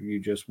after you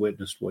just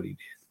witnessed what he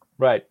did.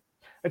 Right.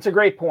 It's a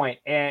great point.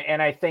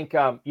 And I think,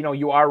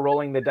 you are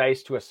rolling the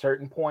dice to a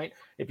certain point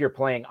if you're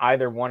playing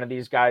either one of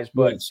these guys.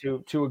 But yes,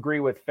 to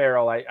agree with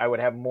Farrell, I would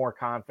have more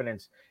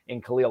confidence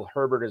in Khalil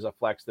Herbert as a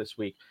flex this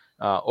week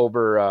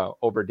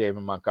over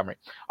David Montgomery.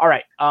 All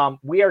right.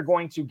 We are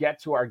going to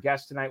get to our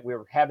guest tonight.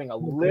 We're having a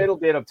little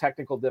bit of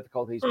technical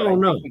difficulties, but I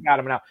think we got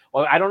him now.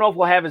 Well, I don't know if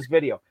we'll have his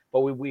video,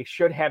 but we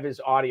should have his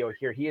audio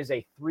here. He is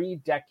a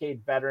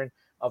 3-decade veteran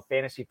of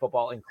fantasy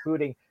football,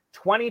 including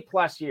 20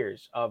 plus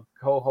years of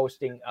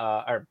co-hosting.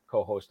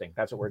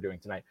 That's what we're doing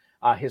tonight.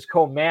 His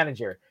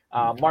co-manager,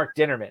 Mark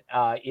Dinnerman,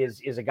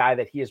 is a guy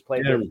that he has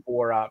played with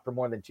for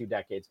more than 2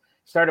 decades.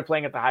 Started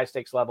playing at the high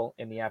stakes level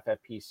in the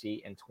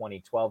FFPC in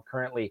 2012.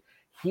 Currently,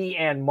 he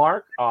and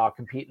Mark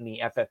compete in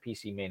the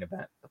FFPC main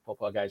event, the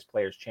Footballguys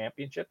Players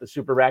Championship, the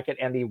Super Racket,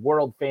 and the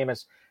world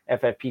famous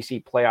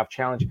FFPC Playoff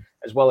Challenge,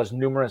 as well as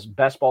numerous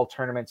best ball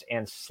tournaments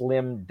and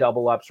slim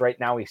double ups. Right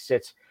now, he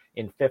sits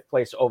in 5th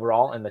place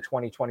overall in the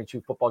 2022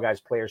 Footballguys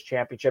Players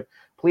Championship.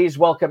 Please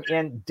welcome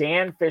in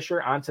Dan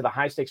Fisher onto the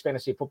High Stakes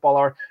Fantasy Football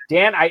Hour.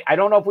 Dan, I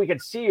don't know if we can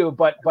see you,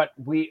 but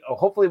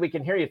hopefully we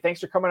can hear you.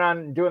 Thanks for coming on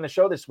and doing the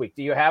show this week.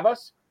 Do you have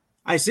us?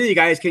 I see you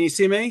guys. Can you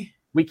see me?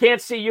 We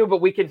can't see you, but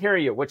we can hear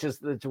you, which is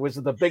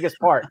the biggest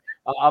part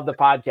of the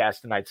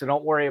podcast tonight. So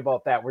don't worry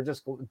about that. We're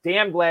just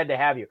damn glad to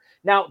have you.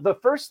 Now, the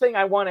first thing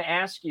I want to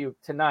ask you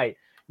tonight,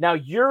 now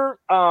your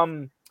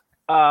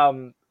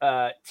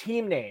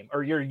team name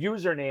or your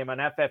username on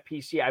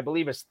FFPC, I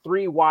believe, is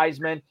 3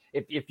 Wisemen.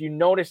 If you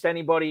noticed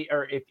anybody,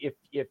 or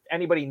if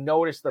anybody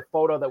noticed the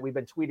photo that we've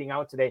been tweeting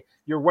out today,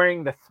 you're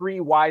wearing the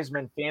 3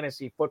 Wisemen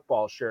fantasy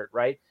football shirt,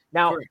 right?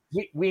 Now,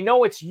 we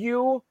know it's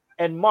you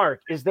and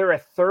Mark. Is there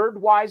a 3rd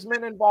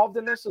Wiseman involved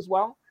in this as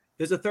well?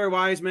 There's a 3rd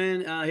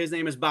Wiseman. His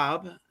name is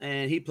Bob,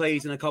 and he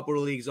plays in a couple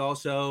of leagues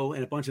also,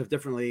 in a bunch of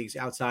different leagues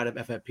outside of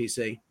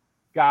FFPC.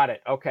 Got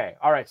it. Okay.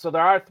 All right. So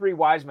there are 3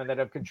 Wisemen that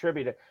have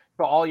contributed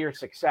to all your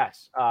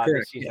success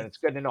this season. Yeah. It's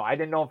good to know. I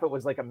didn't know if it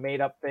was like a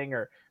made up thing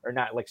or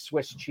not, like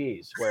Swiss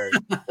cheese where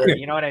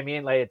you know what I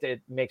mean? Like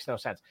it makes no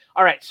sense.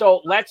 All right.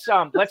 So let's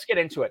get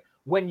into it.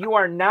 When you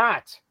are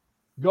not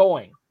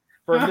going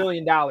for $1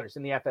 million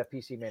in the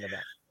FFPC main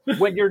event,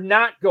 when you're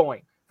not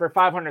going for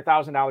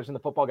 $500,000 in the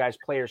Footballguys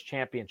Players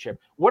Championship,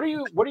 what are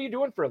you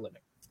doing for a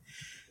living?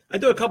 I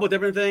do a couple of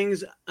different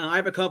things. I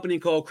have a company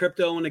called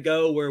Crypto on the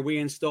Go where we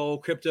install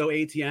crypto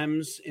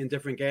ATMs in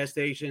different gas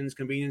stations,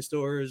 convenience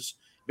stores,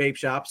 vape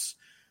shops.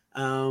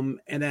 And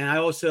then I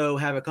also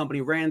have a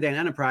company, Randan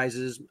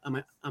Enterprises,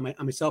 on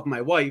myself and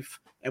my wife.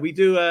 And we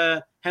do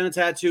henna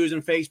tattoos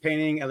and face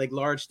painting at like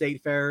large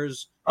state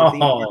fairs.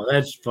 Oh,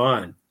 that's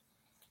fun.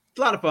 It's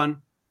a lot of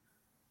fun.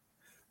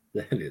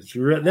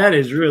 That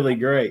is really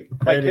great.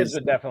 My kids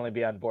would definitely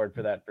be on board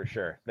for that for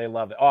sure. They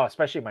love it. Oh,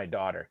 especially my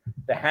daughter.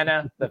 The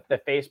henna,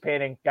 the face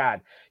painting. God,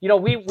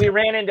 we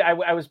ran into.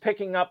 I was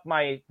picking up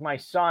my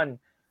son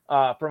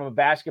from a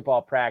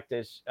basketball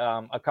practice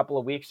a couple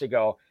of weeks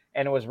ago,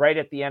 and it was right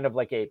at the end of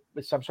like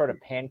some sort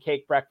of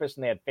pancake breakfast,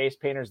 and they had face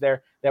painters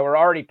there that were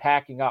already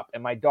packing up,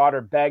 and my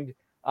daughter begged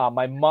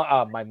my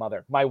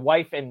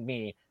wife and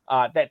me.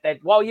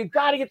 Well, you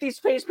got to get these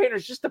face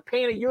painters just to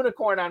paint a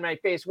unicorn on my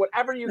face,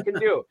 whatever you can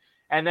do.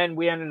 And then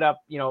we ended up,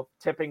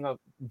 tipping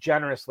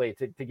generously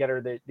to get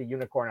her the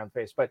unicorn on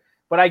face. But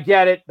I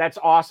get it. That's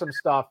awesome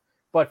stuff.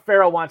 But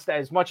Farrell wants to,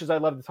 as much as I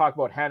love to talk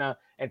about henna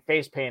and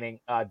face painting,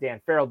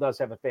 Dan, Farrell does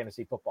have a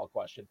fantasy football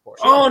question for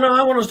you. Oh no,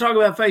 I want to talk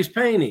about face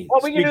painting.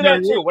 Well, we can do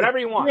that too. Whatever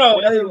you want.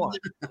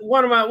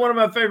 One of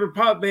my favorite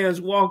pop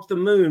bands, Walk the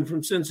Moon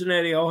from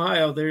Cincinnati,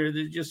 Ohio. They're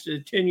just a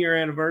 10-year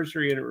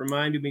anniversary, and it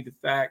reminded me the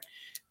fact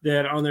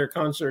that on their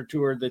concert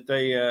tour that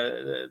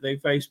they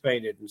face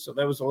painted, and so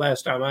that was the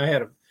last time I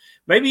had them.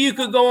 Maybe you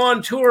could go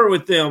on tour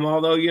with them,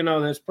 although,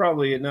 that's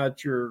probably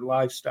not your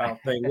lifestyle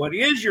thing. What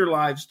is your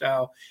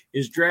lifestyle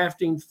is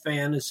drafting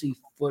fantasy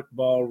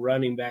football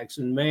running backs.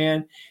 And,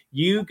 man,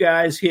 you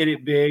guys hit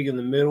it big in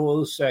the middle of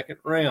the second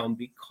round,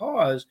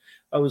 because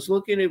I was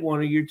looking at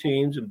one of your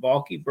teams, and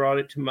Balky brought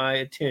it to my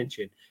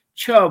attention.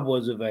 Chubb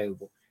was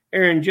available.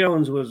 Aaron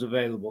Jones was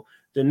available.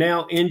 The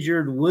now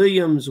injured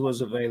Williams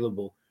was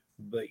available.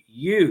 But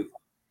you,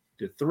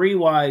 the three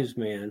wise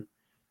men,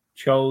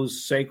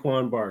 chose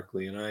Saquon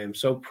Barkley, and I am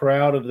so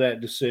proud of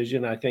that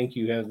decision. I think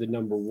you have the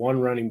number one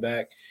running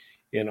back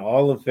in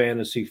all of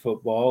fantasy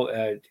football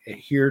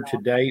here to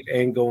date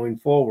and going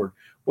forward.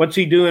 What's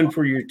he doing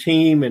for your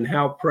team, and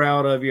how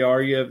proud of you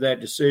are you of that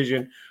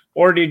decision?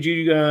 Or did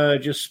you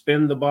just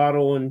spin the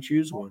bottle and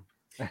choose one?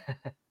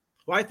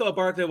 Well, I thought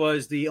Barkley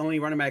was the only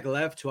running back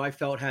left who I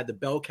felt had the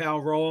bell cow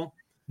role.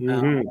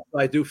 Mm-hmm.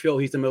 I do feel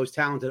he's the most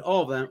talented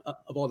of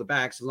all the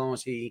backs, as long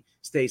as he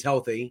stays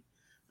healthy.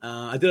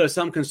 I did have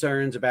some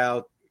concerns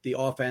about the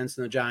offense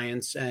and the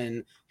Giants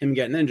and him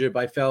getting injured,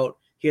 but I felt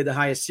he had the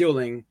highest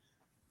ceiling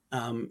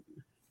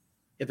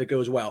if it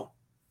goes well.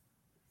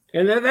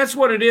 And that's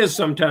what it is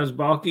sometimes,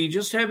 Balky,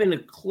 just having a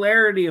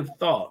clarity of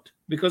thought,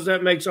 because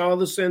that makes all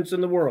the sense in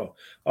the world.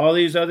 All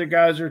these other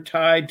guys are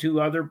tied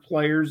to other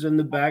players in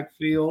the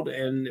backfield,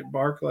 and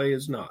Barkley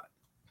is not.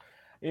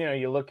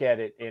 You look at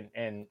it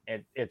and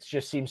it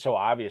just seems so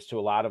obvious to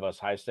a lot of us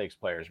high stakes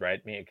players,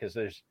 right? I mean, because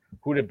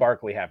who did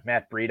Barkley have?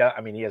 Matt Breida. I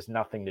mean, he has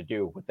nothing to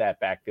do with that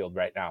backfield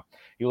right now.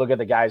 You look at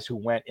the guys who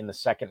went in the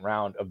second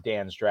round of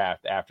Dan's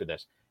draft after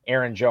this.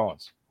 Aaron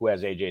Jones, who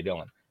has A.J.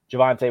 Dillon.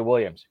 Javonte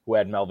Williams, who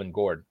had Melvin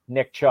Gordon.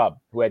 Nick Chubb,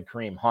 who had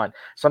Kareem Hunt.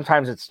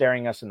 Sometimes it's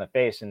staring us in the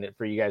face, and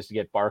for you guys to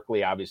get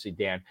Barkley, obviously,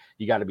 Dan,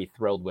 you got to be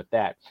thrilled with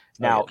that.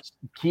 Now,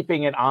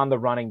 keeping it on the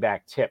running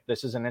back tip,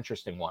 this is an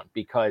interesting one,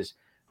 because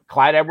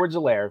Clyde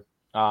Edwards-Helaire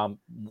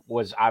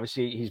was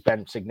obviously, he's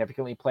been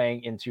significantly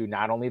playing into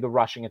not only the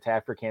rushing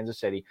attack for Kansas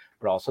City,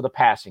 but also the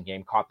passing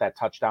game. Caught that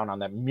touchdown on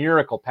that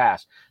miracle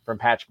pass from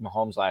Patrick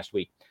Mahomes last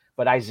week.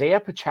 But Isaiah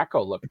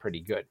Pacheco looked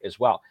pretty good as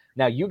well.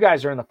 Now, you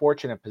guys are in the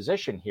fortunate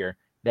position here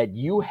that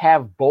you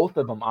have both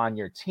of them on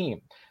your team.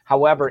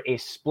 However, a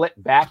split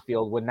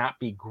backfield would not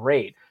be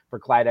great for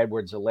Clyde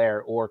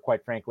Edwards-Helaire or,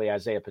 quite frankly,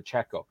 Isaiah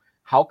Pacheco.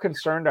 How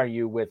concerned are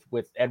you with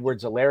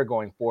Edwards-Helaire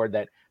going forward,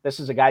 that this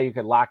is a guy you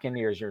could lock in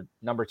here as your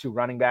number two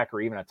running back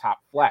or even a top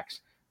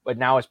flex? But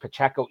now is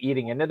Pacheco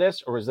eating into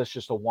this, or is this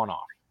just a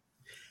one-off?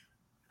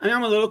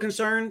 I'm a little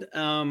concerned.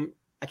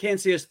 I can't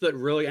see a split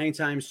really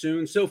anytime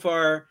soon. So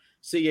far,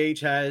 CH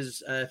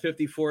has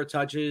 54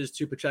 touches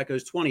to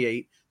Pacheco's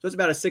 28. So it's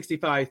about a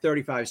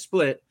 65-35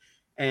 split,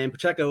 and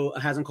Pacheco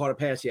hasn't caught a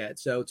pass yet.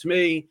 So to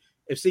me,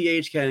 if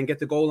CH can get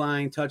the goal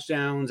line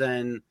touchdowns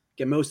and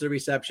get most of the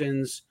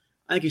receptions,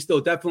 I think he's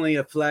still definitely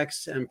a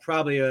flex and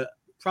probably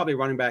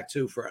running back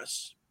too for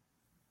us.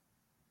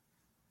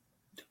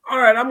 All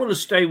right, I'm going to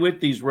stay with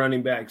these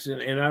running backs,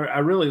 and I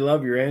really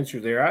love your answer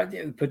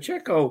there.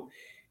 Pacheco,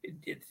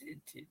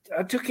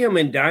 I took him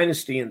in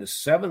Dynasty in the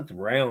 7th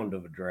round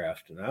of a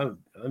draft, and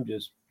I'm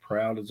just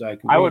proud as I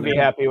can be. I would be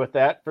happy with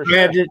that, for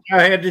sure.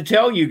 I had to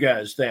tell you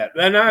guys that.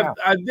 And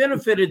I've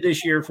benefited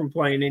this year from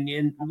playing,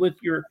 and with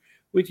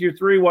your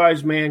three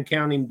wise man,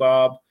 counting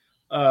Bob,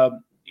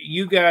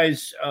 you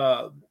guys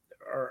are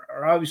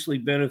obviously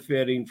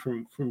benefiting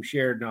from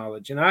shared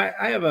knowledge. And I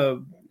have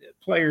a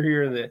player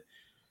here in the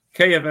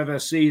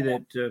KFFSC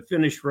that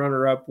finished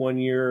runner-up one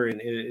year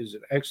and is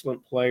an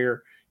excellent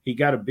player. He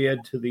got a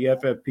bid to the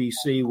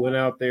FFPC, went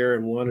out there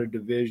and won a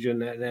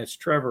division, and that's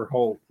Trevor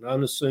Holt.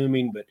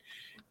 Unassuming, but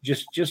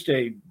just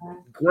a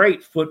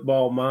great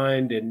football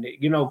mind. And,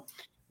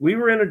 we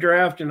were in a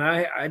draft, and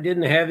I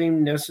didn't have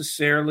him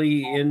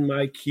necessarily in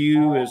my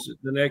queue as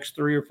the next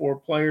 3 or 4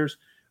 players.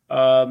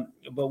 But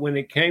when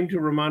it came to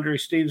Ramondre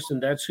Stevenson,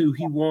 that's who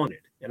he wanted.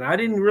 And I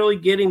didn't really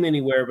get him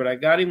anywhere, but I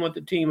got him with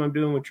the team I'm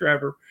doing with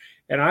Trevor.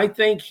 And I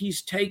think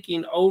he's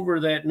taking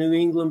over that New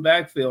England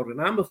backfield. And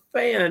I'm a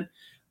fan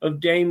of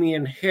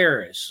Damian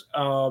Harris.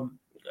 And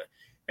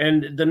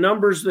the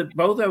numbers that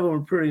both of them are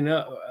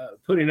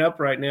putting up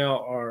right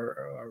now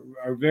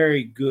are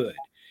very good.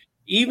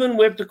 Even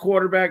with the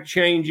quarterback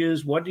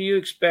changes, what do you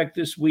expect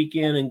this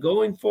weekend? And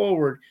going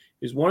forward,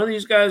 is one of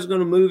these guys going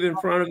to move in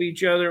front of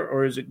each other,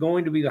 or is it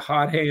going to be the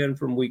hot hand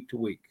from week to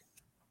week?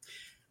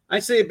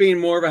 I'd say it being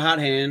more of a hot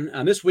hand.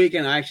 This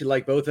weekend, I actually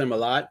like both of them a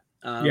lot.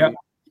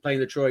 Playing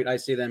Detroit, I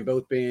see them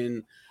both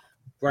being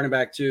running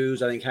back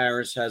 2s. I think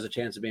Harris has a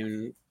chance of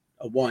being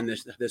a 1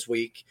 this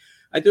week.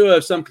 I do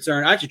have some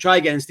concern. I actually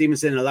tried getting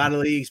Stevenson in a lot of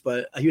leagues,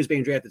 but he was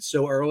being drafted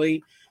so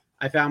early.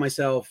 I found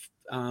myself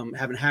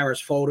having Harris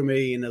fall to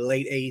me in the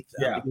late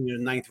 8th, beginning of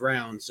the 9th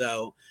round.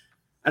 So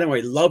I didn't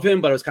really love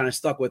him, but I was kind of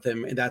stuck with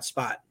him in that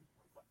spot.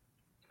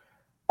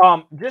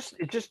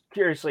 Just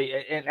curiously,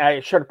 and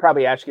I should have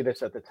probably asked you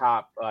this at the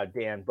top,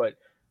 Dan, but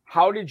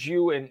how did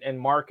you and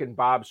Mark and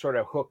Bob sort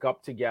of hook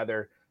up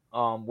together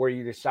where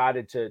you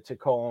decided to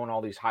co-own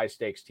all these high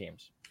stakes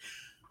teams?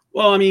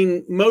 Well, I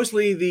mean,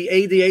 mostly the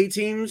ADA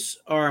teams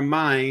are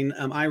mine.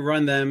 I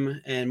run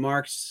them, and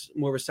Mark's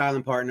more of a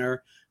silent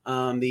partner.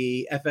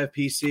 The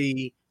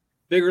FFPC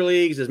bigger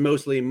leagues is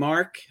mostly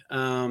Mark.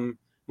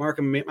 Mark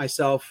and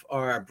myself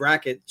are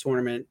bracket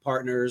tournament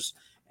partners,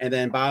 and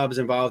then Bob's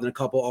involved in a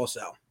couple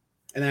also.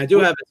 And then I do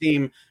have a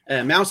team,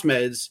 Mouse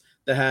Meds,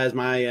 that has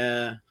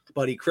my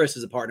buddy Chris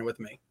as a partner with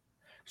me.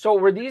 So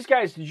were these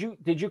guys,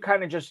 did you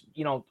kind of just,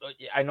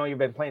 I know you've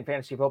been playing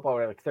fantasy football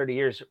for like 30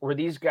 years. Were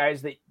these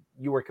guys that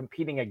you were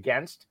competing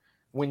against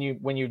when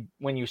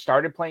you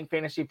started playing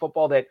fantasy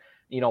football that,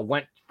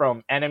 went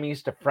from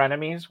enemies to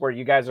frenemies where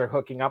you guys are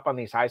hooking up on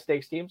these high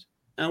stakes teams?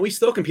 We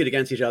still compete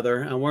against each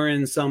other, and we're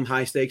in some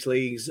high stakes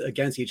leagues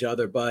against each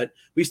other, but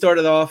we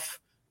started off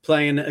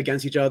playing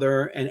against each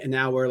other, and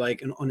now we're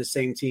like on the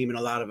same team in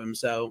a lot of them.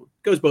 So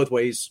it goes both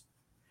ways.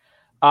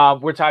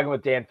 We're talking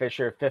with Dan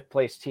Fisher, 5th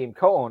place team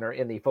co-owner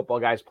in the Football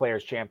Guys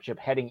Players Championship,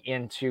 heading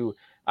into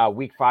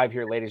week 5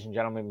 here, ladies and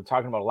gentlemen. We're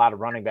talking about a lot of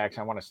running backs.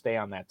 I want to stay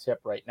on that tip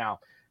right now.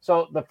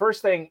 So the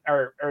first thing,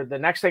 or the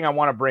next thing I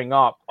want to bring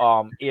up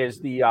is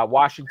the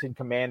Washington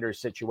Commanders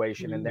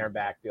situation in their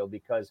backfield,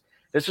 because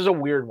this is a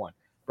weird one.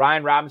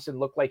 Brian Robinson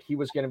looked like he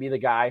was going to be the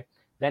guy.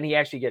 Then he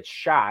actually gets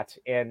shot,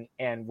 and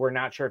we're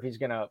not sure if he's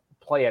going to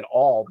play at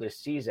all this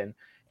season.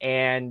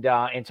 And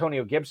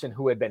Antonio Gibson,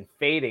 who had been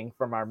fading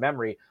from our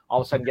memory, all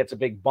of a sudden gets a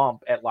big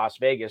bump at Las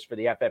Vegas for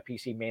the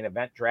FFPC main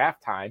event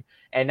draft time.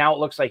 And now it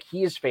looks like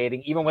he is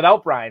fading. Even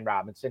without Brian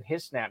Robinson,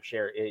 his snap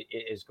share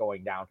is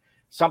going down.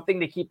 Something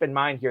to keep in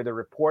mind here, the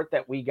report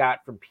that we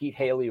got from Pete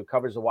Haley, who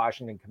covers the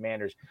Washington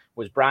Commanders,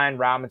 was Brian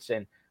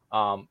Robinson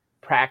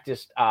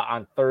practiced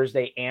on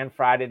Thursday and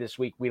Friday this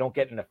week. We don't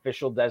get an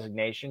official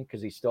designation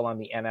because he's still on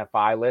the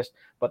NFI list,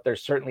 but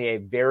there's certainly a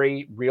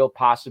very real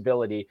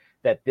possibility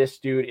that this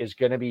dude is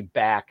going to be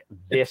back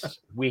this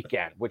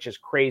weekend, which is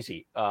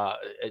crazy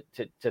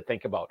to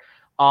think about.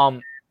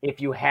 If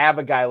you have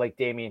a guy like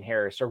Damian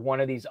Harris or one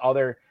of these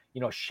other,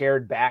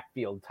 shared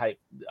backfield type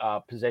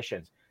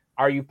positions,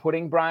 are you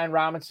putting Brian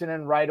Robinson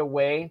in right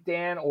away,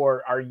 Dan,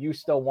 or are you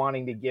still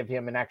wanting to give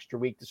him an extra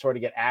week to sort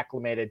of get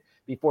acclimated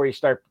before you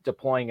start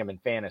deploying him in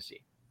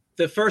fantasy?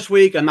 The first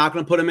week, I'm not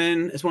going to put him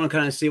in. I just want to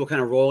kind of see what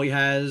kind of role he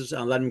has,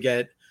 let him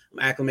get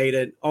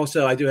acclimated.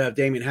 Also, I do have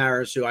Damian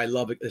Harris, who I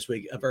love this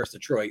week versus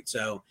Detroit,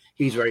 so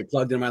he's very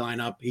plugged in my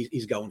lineup.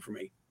 He's going for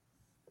me.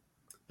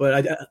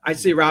 But I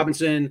see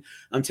Robinson.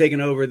 I'm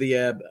taking over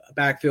the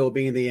backfield,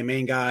 being the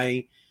main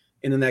guy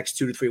in the next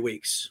 2 to 3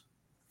 weeks.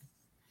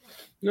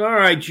 All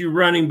right, you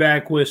running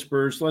back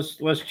whispers.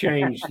 Let's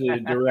change the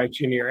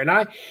direction here.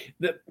 And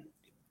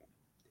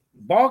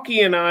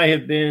Balky and I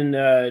have been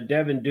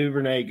Devin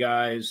Duvernay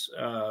guys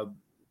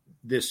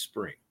this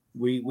spring.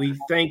 We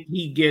think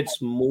he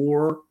gets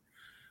more,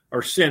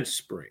 or since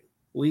spring.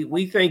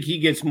 We think he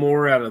gets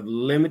more out of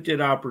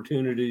limited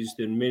opportunities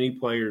than many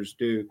players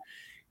do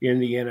in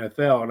the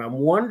NFL. And I'm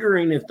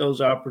wondering if those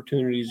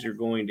opportunities are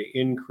going to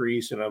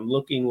increase, and I'm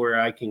looking where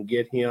I can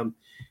get him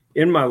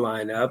in my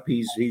lineup.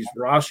 He's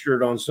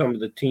rostered on some of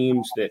the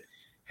teams that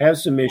have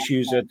some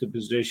issues at the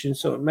position,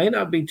 so it may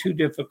not be too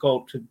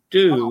difficult to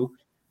do.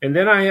 And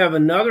then I have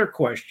another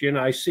question.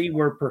 I see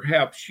where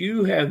perhaps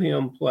you have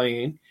him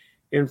playing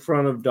in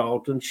front of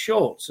Dalton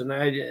Schultz.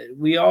 And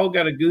we all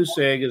got a goose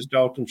egg as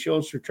Dalton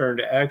Schultz returned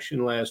to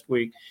action last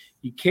week.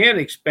 You can't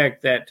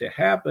expect that to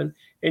happen,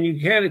 and you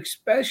can't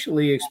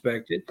especially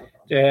expect it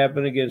to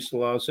happen against the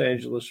Los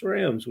Angeles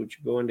Rams, which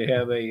are going to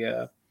have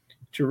a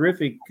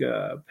terrific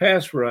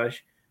pass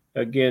rush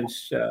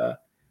against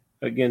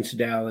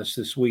Dallas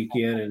this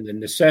weekend, and the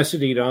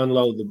necessity to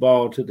unload the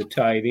ball to the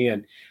tight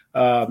end.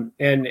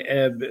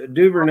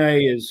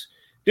 Duvernay is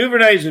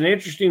an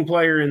interesting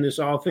player in this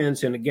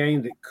offense in a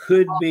game that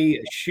could be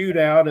a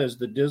shootout, as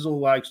the Dizzle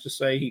likes to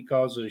say. He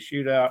calls it a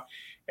shootout.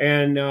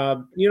 And,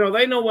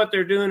 they know what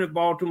they're doing at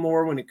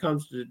Baltimore when it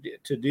comes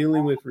to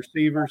dealing with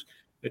receivers.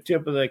 The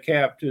tip of the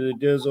cap to the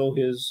Dizzle,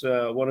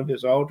 one of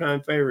his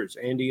all-time favorites,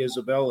 Andy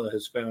Isabella,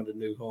 has found a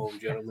new home,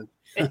 gentlemen.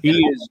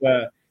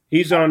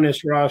 He's on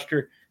this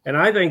roster, and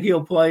I think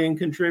he'll play and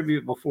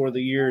contribute before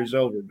the year is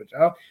over. But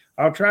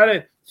I'll try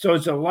to. So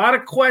it's a lot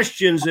of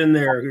questions in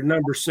there.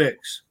 Number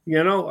 6,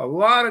 a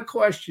lot of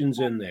questions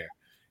in there,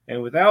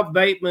 and without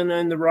Bateman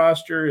in the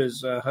roster,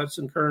 as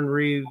Hudson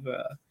Kern-Reeve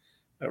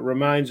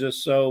reminds us,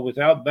 so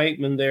without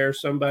Bateman there,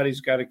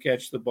 somebody's got to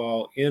catch the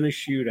ball in a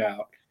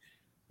shootout.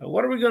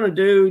 What are we going to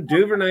do?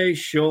 Duvernay,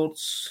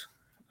 Schultz.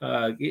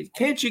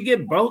 Can't you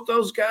get both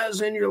those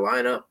guys in your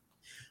lineup?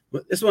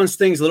 This one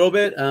stings a little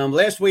bit.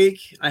 Last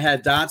week, I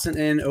had Dotson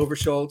in over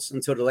Schultz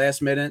until the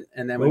last minute,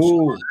 and then when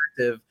Schultz was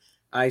active,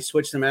 I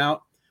switched him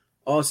out.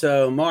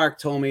 Also, Mark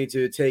told me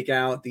to take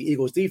out the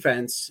Eagles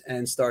defense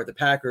and start the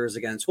Packers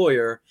against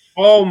Hoyer.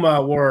 Oh, my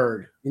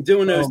word. In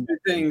doing those two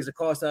things, it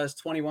cost us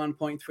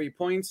 21.3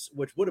 points,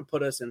 which would have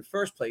put us in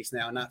first place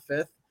now, not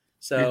fifth.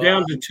 So you're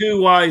down to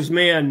two wise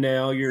men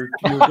now. You're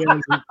down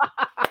to,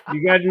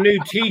 you got new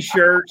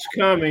T-shirts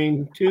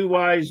coming, two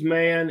wise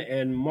man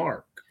and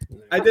Mark.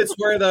 I did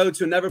swear, though,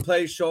 to never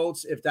play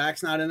Schultz if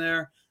Dak's not in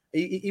there.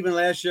 Even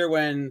last year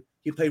when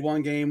he played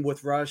one game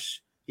with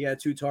Rush, he had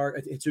two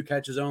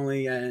catches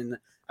only, and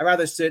I'd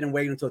rather sit and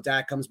wait until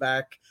Dak comes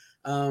back.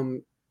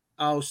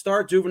 I'll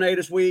start Duvernay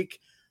this week,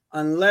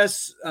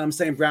 unless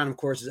St. Brown, of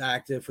course, is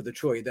active for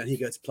Detroit. Then he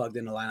gets plugged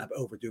in the lineup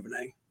over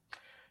Duvernay.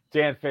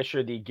 Dan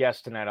Fisher, the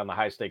guest tonight on the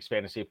High Stakes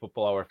Fantasy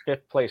Football Hour,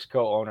 fifth place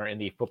co-owner in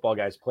the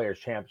Footballguys Players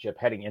Championship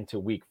heading into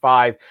Week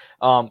 5.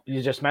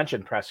 You just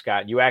mentioned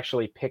Prescott. You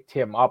actually picked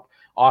him up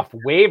off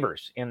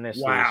waivers in this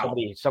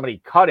league.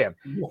 Somebody cut him.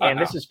 Wow. And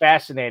this is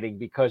fascinating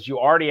because you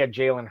already had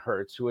Jalen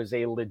Hurts, who is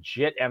a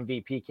legit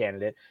MVP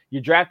candidate. You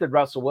drafted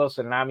Russell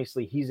Wilson, and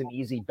obviously he's an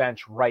easy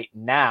bench right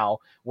now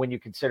when you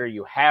consider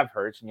you have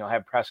Hurts and you'll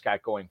have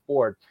Prescott going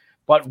forward.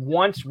 But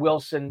once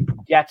Wilson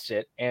gets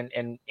it and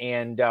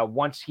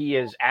once he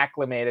is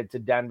acclimated to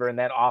Denver and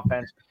that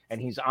offense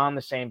and he's on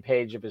the same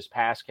page of his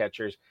pass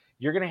catchers,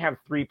 you're going to have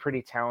three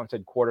pretty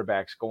talented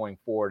quarterbacks going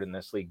forward in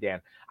this league,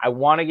 Dan. I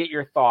want to get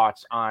your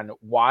thoughts on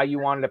why you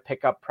wanted to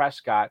pick up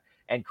Prescott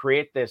and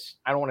create this,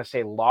 I don't want to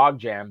say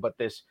logjam, but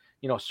this,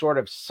 sort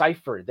of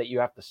cipher that you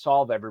have to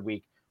solve every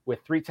week with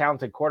three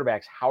talented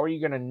quarterbacks. How are you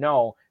going to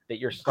know that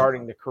you're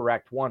starting the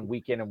correct one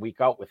week in and week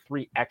out with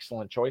three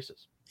excellent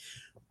choices?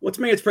 Well,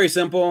 to me, it's pretty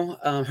simple.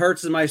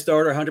 Hurts is my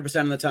starter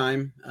 100% of the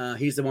time.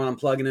 He's the one I'm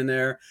plugging in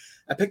there.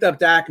 I picked up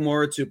Dak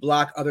more to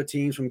block other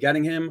teams from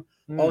getting him.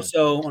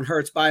 Also, on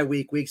Hurts bye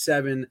week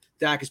 7,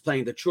 Dak is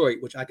playing Detroit,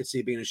 which I could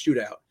see being a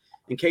shootout.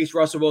 In case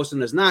Russell Wilson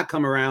does not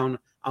come around,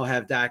 I'll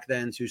have Dak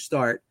then to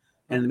start.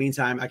 And in the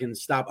meantime, I can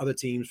stop other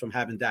teams from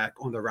having Dak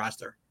on their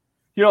roster.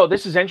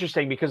 This is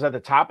interesting because at the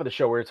top of the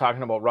show, we were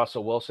talking about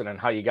Russell Wilson and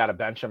how you got to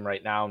bench him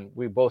right now. And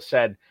we both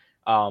said,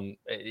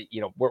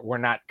 we're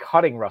not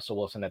cutting Russell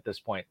Wilson at this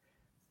point.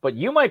 But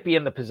you might be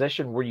in the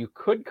position where you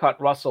could cut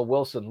Russell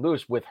Wilson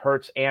loose with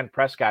Hurts and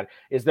Prescott.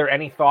 Is there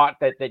any thought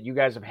that you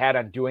guys have had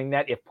on doing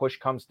that if push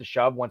comes to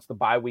shove once the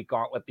bye week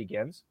gauntlet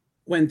begins?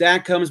 When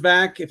Dak comes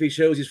back, if he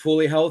shows he's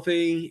fully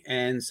healthy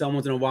and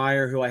someone's in a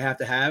wire who I have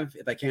to have,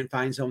 if I can't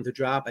find someone to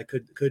drop, I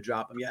could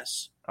drop him,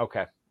 yes.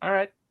 Okay. All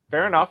right.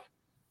 Fair enough.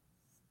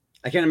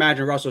 I can't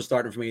imagine Russell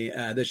starting for me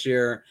this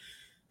year,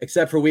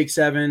 except for week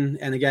 7.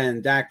 And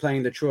again, Dak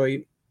playing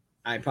Detroit.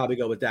 I'd probably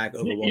go with Dak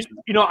over Wilson.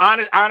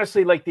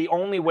 Honestly, like the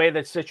only way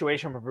that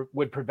situation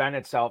would prevent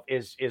itself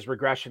is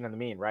regression in the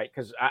mean, right?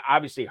 Because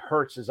obviously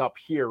Hurts is up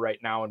here right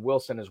now and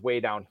Wilson is way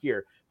down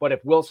here. But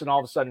if Wilson all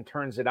of a sudden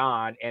turns it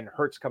on and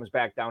Hurts comes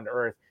back down to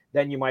earth,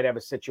 then you might have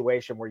a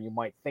situation where you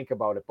might think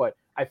about it. But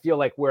I feel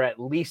like we're at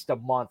least a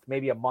month,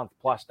 maybe a month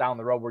plus down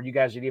the road where you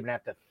guys would even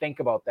have to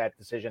think about that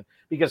decision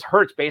because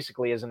Hurts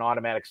basically is an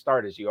automatic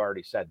start, as you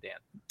already said, Dan.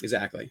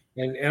 Exactly.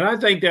 And I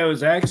think that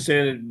was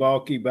accented,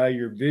 Balky, by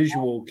your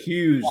visual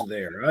cues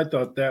there. I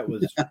thought that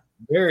was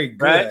very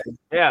good. Right?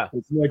 Yeah.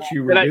 With what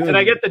you were doing. Did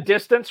I get the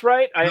distance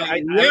right?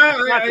 I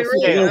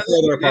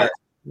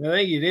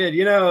think you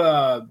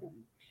did.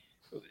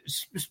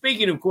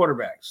 Speaking of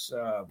quarterbacks,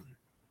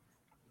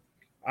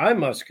 I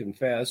must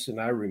confess, and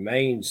I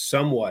remain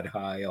somewhat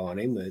high on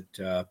him,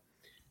 that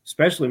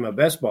especially my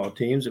best ball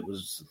teams, it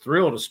was a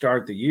thrill to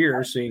start the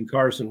year seeing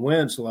Carson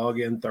Wentz log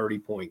in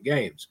 30-point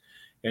games.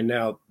 And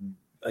now,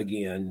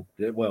 again,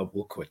 we'll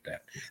quit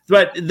that.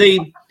 But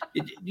the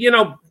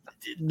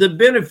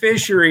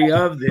beneficiary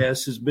of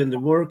this has been the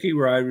rookie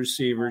wide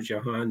receiver,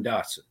 Jahan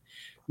Dotson.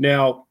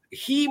 Now,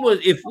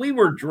 if we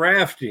were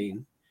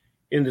drafting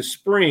in the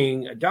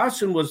spring,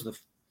 Dotson was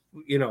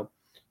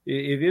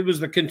if it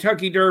was the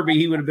Kentucky Derby,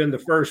 he would have been the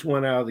first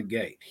one out of the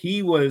gate.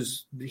 He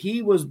was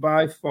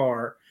by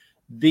far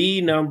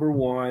the number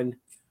one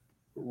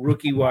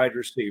rookie wide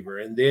receiver.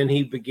 And then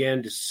he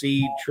began to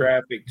cede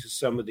traffic to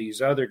some of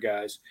these other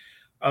guys.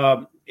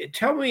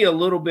 Tell me a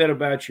little bit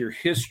about your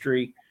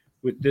history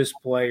with this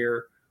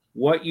player,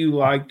 what you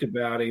liked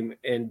about him,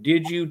 and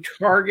did you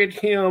target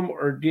him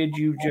or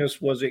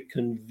was it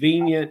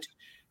convenient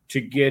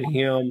to get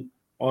him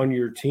on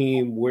your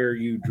team where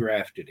you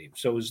drafted him?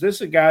 So is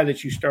this a guy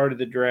that you started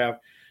the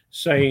draft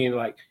saying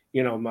my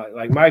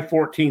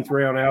 14th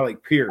round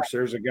Alec Pierce,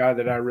 there's a guy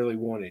that I really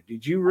wanted?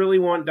 Did you really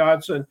want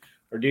Dotson,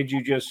 or did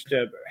you just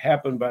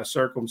happen by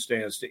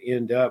circumstance to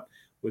end up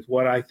with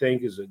what I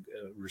think is a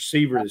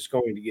receiver that's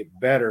going to get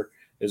better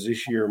as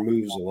this year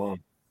moves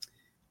along?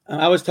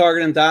 I was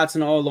targeting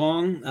Dotson all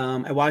along.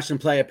 I watched him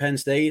play at Penn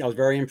State. I was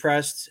very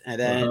impressed. And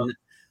then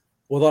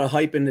with a lot of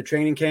hype in the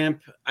training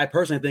camp, I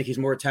personally think he's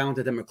more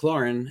talented than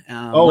McLaurin.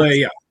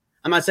 Yeah.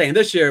 I'm not saying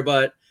this year,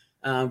 but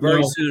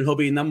very soon he'll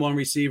be number one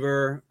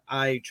receiver.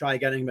 I try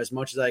getting him as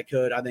much as I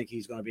could. I think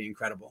he's going to be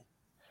incredible.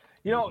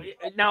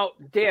 Now,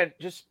 Dan,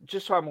 just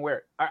so I'm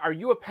aware, are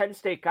you a Penn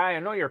State guy? I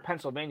know you're a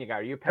Pennsylvania guy.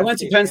 Are you? I went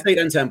to Penn State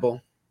and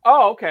Temple.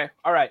 Oh, okay.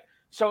 All right.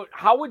 So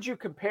how would you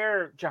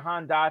compare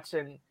Jahan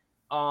Dotson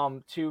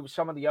to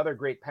some of the other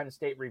great Penn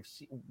State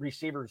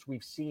receivers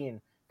we've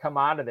seen come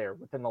out of there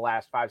within the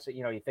last 5? So,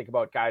 you think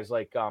about guys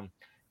like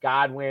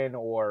Godwin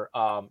or,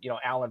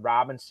 Allen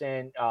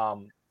Robinson,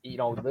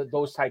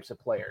 those types of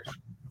players.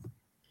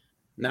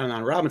 No, I'm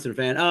not a Robinson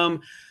fan.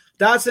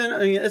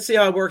 Dotson, let's see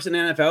how it works in the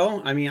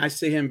NFL. I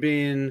see him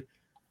being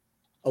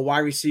a wide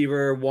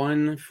receiver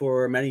 1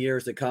 for many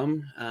years to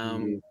come.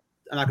 I'm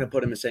not going to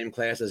put him in the same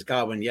class as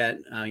Godwin yet.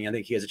 I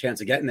think he has a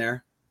chance of getting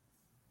there.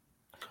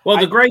 Well,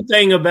 the great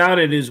thing about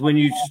it is when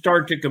you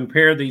start to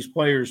compare these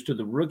players to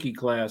the rookie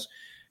class,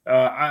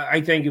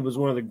 I think it was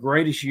one of the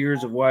greatest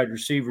years of wide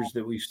receivers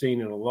that we've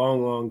seen in a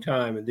long, long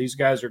time. And these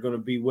guys are going to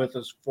be with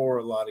us for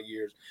a lot of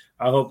years.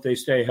 I hope they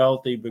stay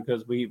healthy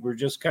because we're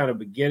just kind of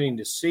beginning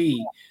to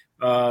see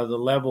the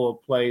level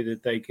of play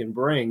that they can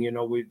bring.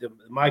 The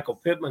Michael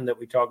Pittman that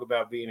we talk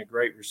about being a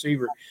great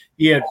receiver,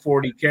 he had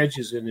 40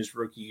 catches in his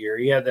rookie year.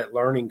 He had that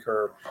learning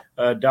curve.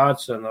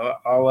 Dotson,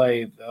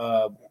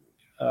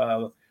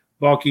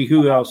 Balky,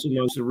 who else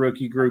knows the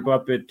rookie group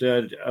up at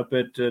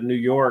New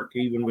York,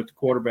 even with the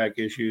quarterback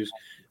issues,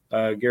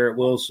 Garrett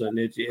Wilson.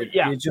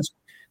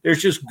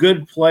 There's just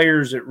good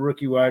players at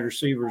rookie wide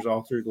receivers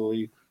all through the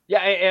league.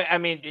 Yeah,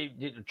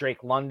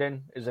 Drake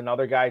London is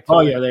another guy too.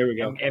 Oh yeah, there we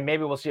go. And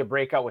maybe we'll see a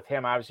breakout with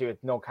him. Obviously,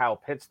 with no Kyle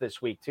Pitts this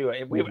week too.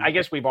 I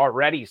guess we've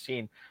already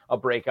seen a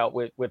breakout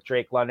with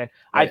Drake London.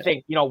 Yeah. I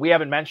think we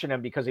haven't mentioned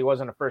him because he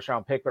wasn't a first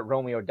round pick, but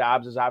Romeo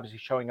Doubs is obviously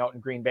showing out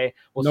in Green Bay.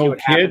 We'll see what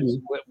happens.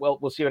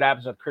 We'll see what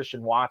happens with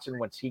Christian Watson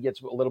once he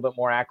gets a little bit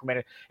more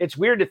acclimated. It's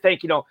weird to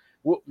think,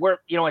 we're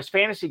as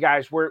fantasy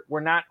guys, we're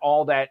not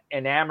all that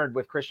enamored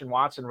with Christian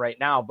Watson right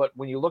now. But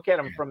when you look at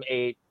him from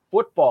a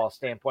football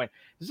standpoint,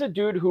 this is a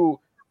dude who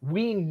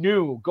we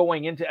knew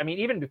going into,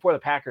 even before the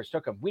Packers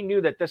took him, we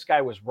knew that this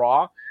guy was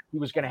raw. He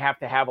was going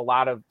to have a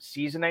lot of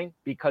seasoning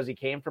because he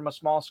came from a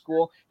small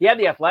school. He had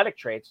the athletic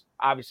traits,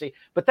 obviously,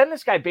 but then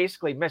this guy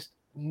basically missed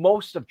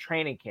most of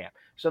training camp.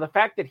 So the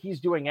fact that he's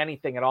doing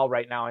anything at all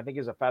right now, I think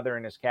is a feather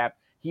in his cap.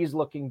 He's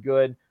looking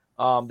good.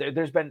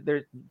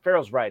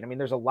 Farrell's right.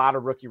 There's a lot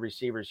of rookie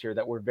receivers here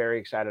that we're very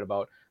excited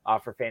about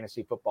for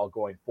fantasy football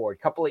going forward.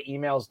 A couple of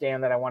emails, Dan,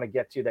 that I want to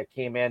get to that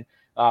came in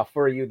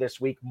for you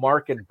this week.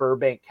 Mark in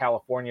Burbank,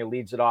 California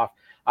leads it off.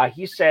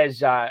 He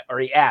says, or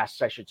he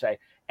asks, I should say,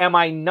 am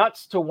I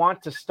nuts to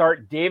want to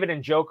start David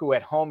Njoku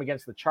at home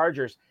against the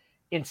Chargers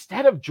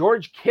instead of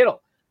George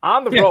Kittle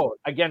on the road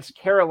against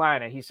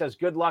Carolina? He says,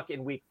 good luck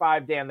in week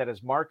 5, Dan. That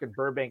is Mark in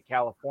Burbank,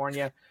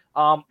 California.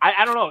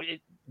 I don't know.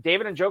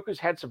 David Njoku's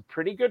had some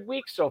pretty good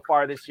weeks so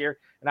far this year.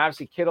 And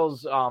obviously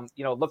Kittle's,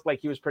 looked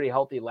like he was pretty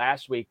healthy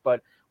last week.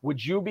 But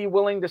would you be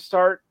willing to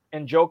start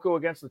Njoku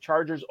against the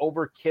Chargers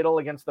over Kittle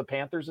against the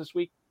Panthers this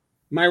week?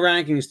 My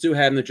rankings do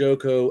have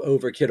Njoku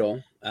over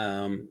Kittle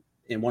in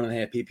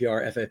 1.5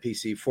 PPR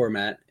FFPC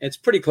format. It's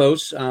pretty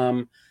close.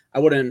 I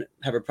wouldn't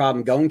have a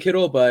problem going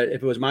Kittle, but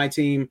if it was my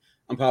team,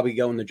 I'm probably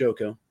going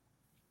Njoku.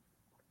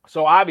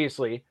 So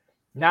obviously,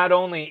 not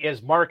only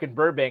is Mark in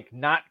Burbank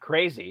not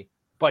crazy,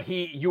 but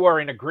you are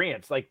in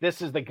agreement. Like, this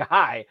is the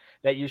guy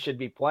that you should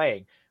be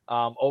playing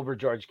over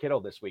George Kittle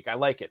this week. I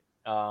like it.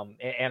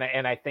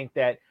 And I think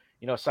that,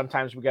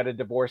 sometimes we got to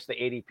divorce the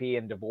ADP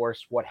and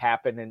divorce what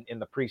happened in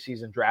the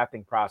preseason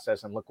drafting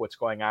process and look what's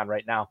going on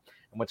right now.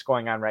 And what's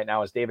going on right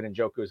now is David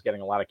Njoku is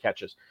getting a lot of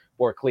catches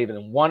for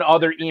Cleveland. And one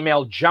other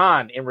email,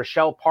 John in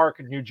Rochelle Park,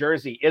 New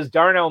Jersey. Is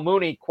Darnell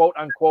Mooney, quote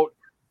unquote,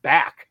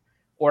 back?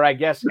 Or I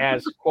guess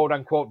as quote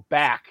unquote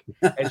back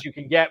as you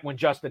can get when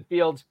Justin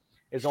Fields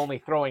is only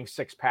throwing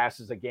 6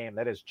 passes a game.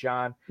 That is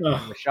John in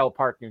Rochelle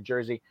Park, New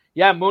Jersey.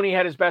 Yeah, Mooney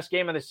had his best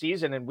game of the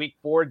season in week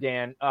 4,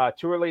 Dan.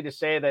 Too early to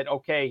say that,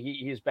 okay,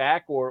 he's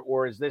back,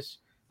 or is this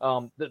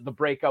the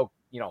breakout,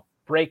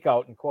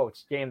 breakout in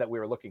quotes game that we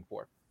were looking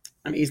for?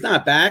 He's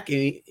not back.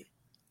 He's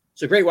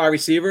a great wide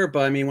receiver,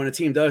 but when a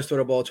team does throw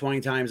the ball 20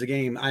 times a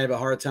game, I have a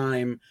hard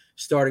time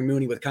starting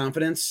Mooney with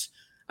confidence.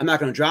 I'm not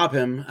going to drop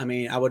him.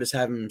 I would just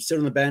have him sit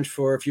on the bench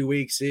for a few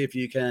weeks, see if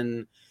you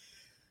can.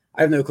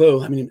 I have no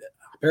clue.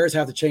 Bears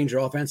have to change their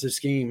offensive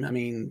scheme.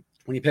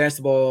 When you pass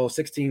the ball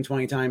 16,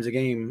 20 times a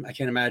game, I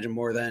can't imagine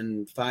more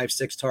than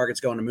 5-6 targets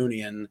going to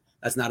Mooney, and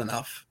that's not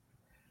enough.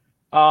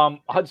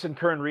 Hudson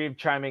Kern-Reeve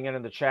chiming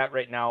in the chat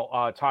right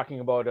now, talking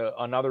about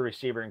another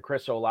receiver in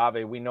Chris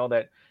Olave. We know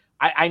that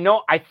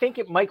I think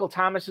Michael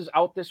Thomas is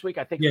out this week.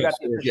 I think we got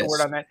the official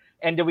word on that.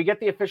 And did we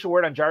get the official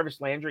word on Jarvis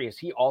Landry? Is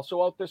he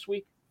also out this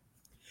week?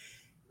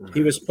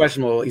 He was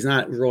questionable. He's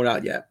not rolled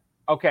out yet.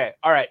 Okay.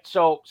 All right.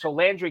 So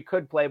Landry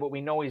could play, but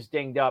we know he's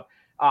dinged up.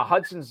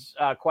 Hudson's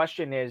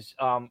question is,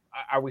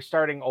 are we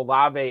starting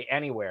Olave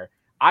anywhere?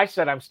 I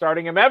said I'm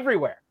starting him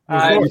everywhere.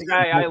 He's a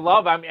guy I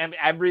love. I'm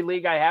every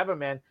league I have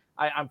him in.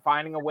 I'm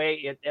finding a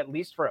way, at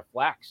least for a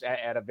flex,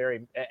 at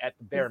the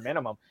bare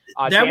minimum.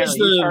 Dan,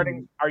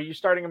 are you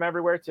starting him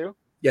everywhere too?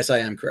 Yes, I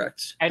am.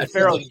 Correct. And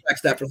Farrell,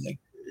 definitely.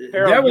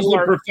 That was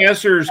the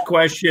professor's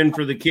question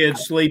for the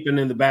kids sleeping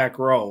in the back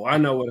row. I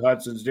know what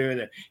Hudson's doing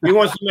there. He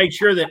wants to make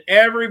sure that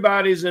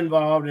everybody's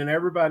involved and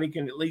everybody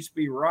can at least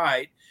be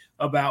right.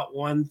 about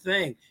one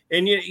thing.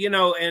 And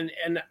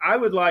and I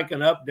would like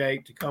an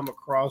update to come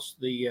across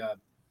the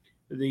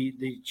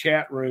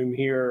chat room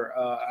here.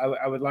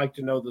 I would like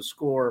to know the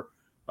score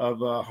of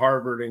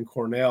Harvard and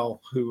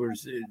Cornell, who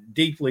was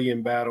deeply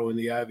in battle in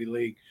the Ivy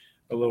League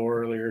a little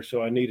earlier.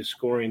 So I need a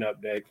scoring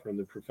update from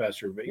the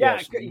professor. But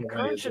yes,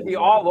 Kern should be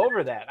all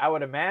over that, I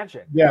would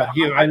imagine. Yeah,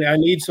 I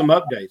need some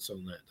updates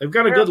on that. They've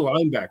got a good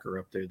linebacker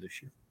up there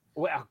this year.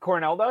 Well,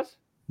 Cornell does?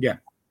 Yeah.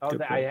 Oh,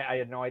 I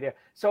had no idea.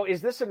 So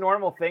is this a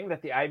normal thing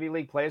that the Ivy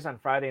League plays on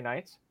Friday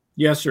nights?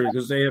 Yes, sir,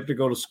 because they have to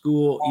go to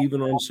school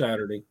even on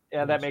Saturday.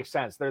 Yeah, that makes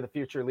sense. They're the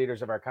future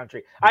leaders of our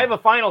country. I have a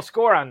final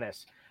score on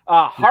this.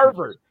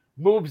 Harvard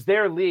moves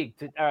their league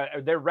to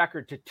their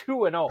record to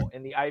 2-0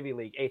 in the Ivy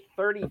League, a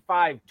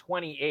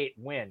 35-28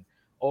 win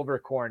over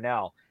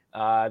Cornell.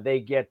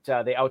 They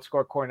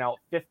outscore Cornell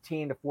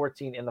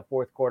 15-14 in the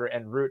fourth quarter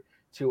en route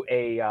to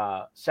a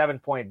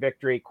 7-point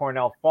victory.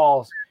 Cornell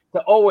falls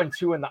to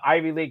 0-2 in the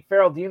Ivy League.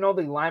 Farrell, do you know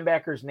the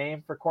linebacker's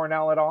name for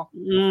Cornell at all?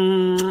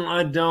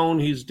 I don't.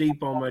 He's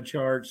deep on my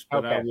charts,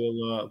 but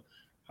okay.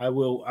 I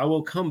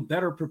will come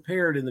better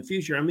prepared in the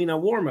future. I mean, I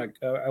wore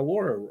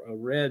a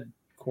red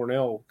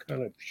Cornell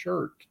kind of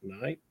shirt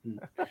tonight.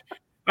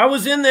 I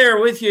was in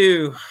there with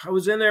you.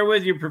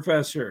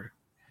 Professor.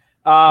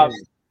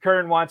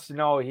 Kern wants to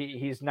know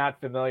he's not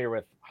familiar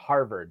with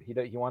Harvard.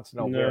 He wants to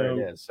know where it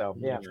is. So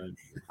yeah,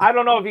 I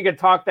don't know if you could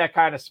talk that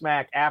kind of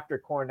smack after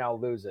Cornell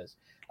loses.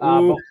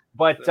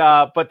 But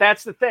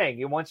that's the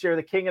thing. Once you're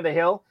the king of the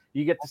hill,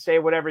 you get to say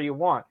whatever you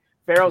want.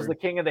 Farrell's the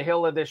king of the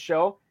hill of this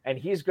show, and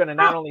he's going to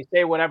not only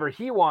say whatever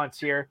he wants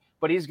here,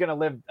 but he's going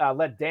to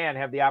let Dan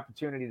have the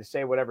opportunity to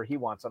say whatever he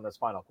wants on this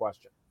final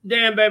question.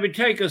 Dan, baby,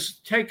 take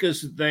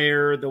us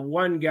there. The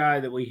one guy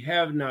that we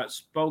have not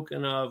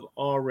spoken of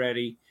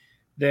already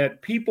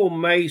that people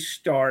may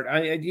start.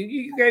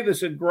 You gave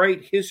us a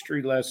great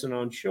history lesson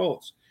on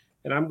Schultz,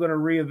 and I'm going to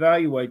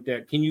reevaluate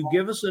that. Can you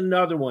give us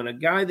another one, a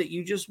guy that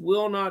you just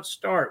will not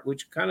start,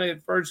 which kind of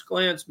at first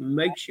glance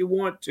makes you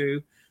want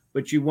to,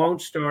 but you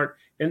won't start,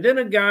 and then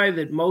a guy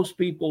that most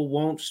people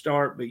won't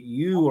start, but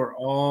you are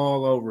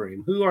all over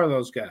him? Who are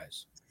those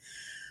guys?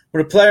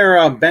 Well, the player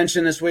I'm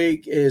benching this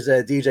week is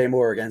DJ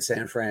Moore against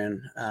San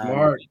Fran.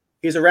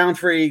 He's a round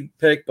 3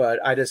 pick,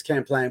 but I just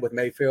can't play him with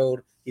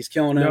Mayfield. He's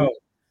killing him.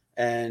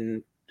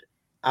 And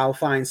I'll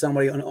find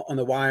somebody on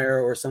the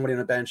wire or somebody on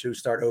the bench who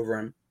start over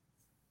him.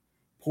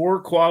 Poor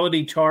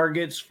quality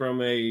targets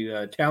from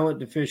a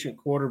talent-deficient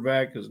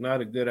quarterback is not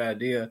a good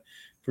idea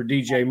for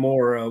DJ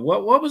Moore.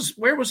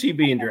 Where was he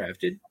being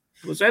drafted?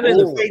 Was that in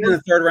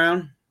the third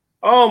round?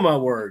 Oh my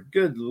word!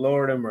 Good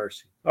Lord of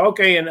mercy.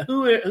 Okay, and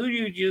who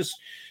you just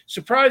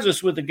surprise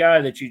us with, the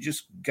guy that you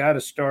just got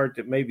to start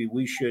that maybe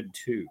we should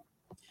too?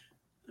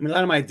 I mean, a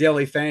lot of my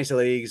daily fantasy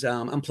leagues,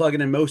 I'm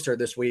plugging in Mostert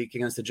this week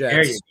against the Jets.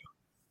 There you go.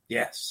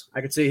 Yes, I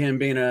could see him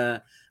being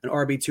an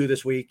RB2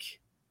 this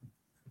week.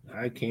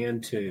 I can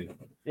too.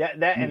 Yeah,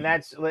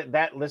 that's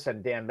that.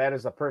 Listen, Dan, that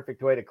is the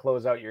perfect way to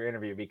close out your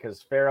interview,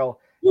 because Farrell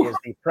is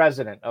the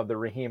president of the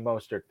Raheem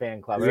Mostert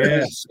fan club.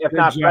 Yes, if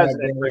not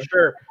president, for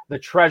sure the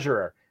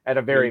treasurer at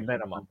a very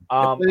minimum.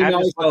 I'm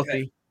just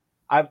looking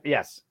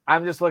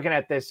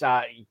at this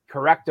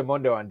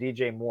Correctamundo on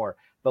DJ Moore.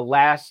 The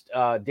last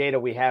data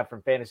we have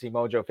from Fantasy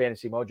Mojo,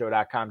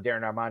 fantasymojo.com,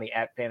 Darren Armani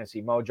at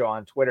Fantasy Mojo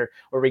on Twitter,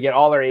 where we get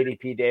all our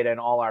ADP data and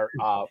all our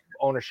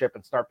ownership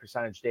and start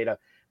percentage data.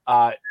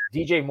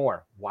 DJ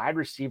Moore, wide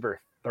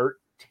receiver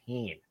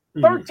 13.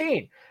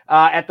 13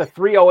 at the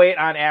 308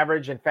 on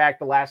average. In fact,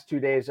 the last 2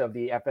 days of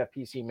the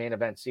FFPC main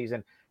event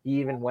season, he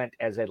even went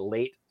as a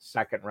late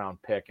second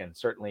round pick, and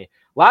certainly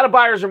a lot of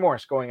buyer's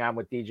remorse going on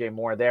with DJ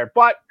Moore there.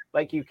 But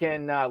like you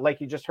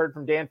just heard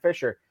from Dan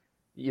Fisher,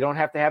 you don't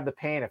have to have the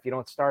pain if you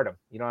don't start him.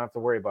 You don't have to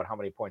worry about how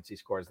many points he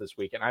scores this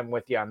week. And I'm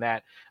with you on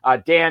that.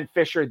 Dan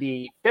Fisher,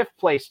 the 5th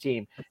place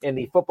team in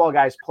the Football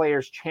Guys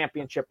Players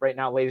Championship right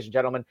now, ladies and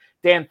gentlemen.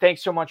 Dan,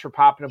 thanks so much for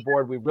popping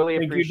aboard. We really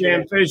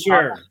appreciate it. Thank you,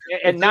 Dan Fisher.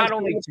 And not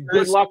only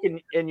good luck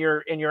in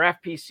your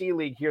FPC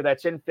league here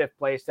that's in 5th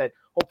place, that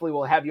hopefully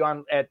we'll have you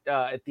on at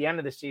the end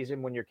of the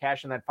season when you're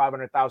cashing that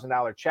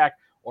 $500,000 check,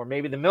 or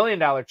maybe the $1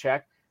 million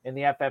check in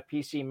the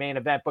FFPC main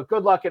event. But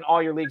good luck in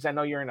all your leagues. I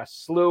know you're in a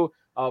slew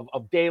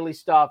of daily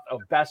stuff, of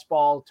best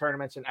ball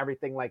tournaments and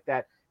everything like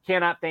that.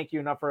 Cannot thank you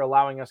enough for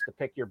allowing us to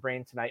pick your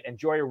brain tonight.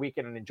 Enjoy your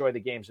weekend and enjoy the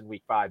games in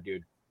week 5,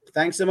 dude.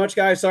 Thanks so much,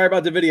 guys. Sorry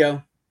about the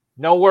video.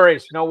 No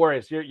worries.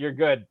 You're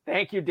good.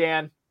 Thank you,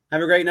 Dan.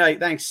 Have a great night.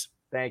 Thanks.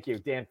 Thank you,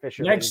 Dan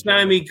Fisher. Next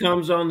time he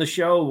comes on the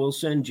show, we'll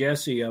send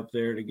Jesse up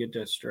there to get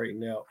that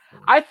straightened out.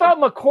 I thought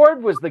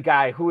McCord was the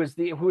guy who is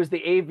the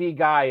AV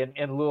guy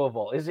in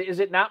Louisville. Is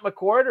it not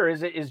McCord, or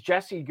is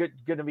Jesse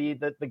going to be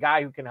the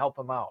guy who can help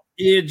him out?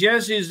 Yeah,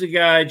 Jesse's the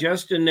guy.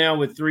 Justin, now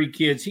with 3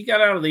 kids, he got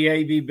out of the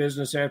AV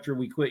business after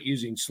we quit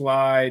using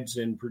slides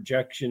and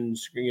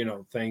projections,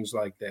 things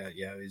like that.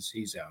 Yeah,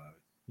 he's out of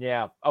it.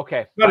 Yeah.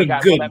 Okay. But a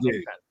good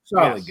dude,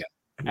 solid guy.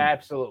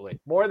 Absolutely.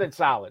 More than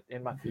solid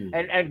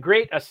and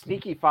great, a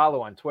sneaky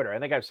follow on Twitter. I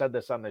think I've said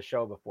this on the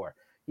show before.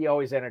 He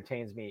always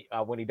entertains me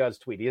when he does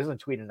tweet. He doesn't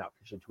tweet enough.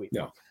 He should tweet.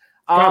 No.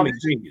 Comic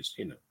genius,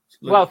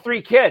 Well,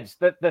 3 kids.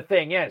 The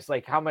thing is,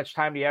 like, how much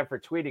time do you have for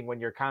tweeting when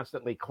you're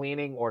constantly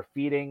cleaning or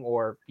feeding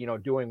or,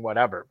 doing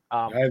whatever?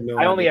 I have no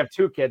I only idea. have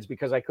 2 kids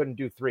because I couldn't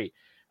do 3.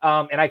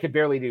 And I could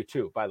barely do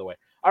 2, by the way.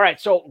 All right,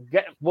 so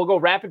we'll go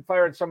rapid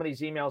fire in some of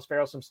these emails,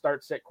 Farrell, some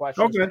start-sit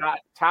questions. Okay.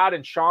 Todd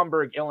in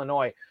Schaumburg,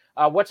 Illinois.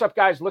 What's up,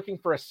 guys? Looking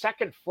for a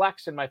second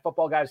flex in my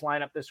Football Guys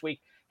lineup this week.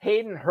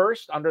 Hayden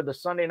Hurst under the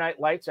Sunday Night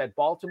Lights at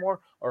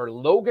Baltimore, or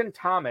Logan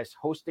Thomas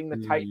hosting the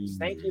Titans.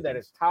 Thank you. That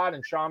is Todd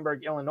in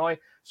Schaumburg, Illinois.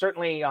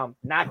 Certainly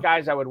not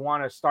guys I would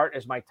want to start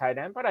as my tight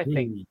end, but I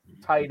think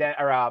tight end,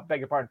 or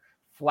beg your pardon,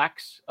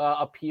 flex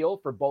appeal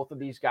for both of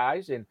these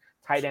guys in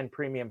tight end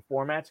premium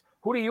formats.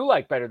 Who do you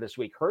like better this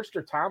week, Hurst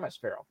or Thomas,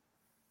 Farrell?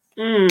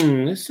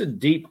 This is a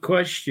deep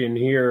question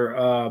here.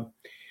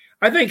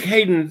 I think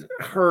Hayden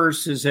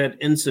Hurst has had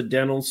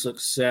incidental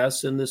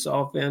success in this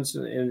offense,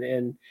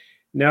 and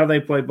now they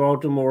play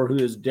Baltimore, who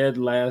is dead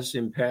last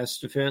in pass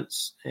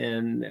defense,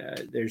 and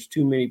there's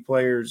too many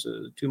players,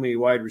 too many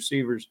wide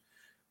receivers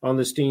on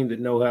this team that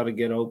know how to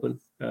get open.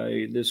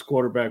 This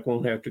quarterback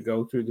won't have to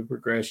go through the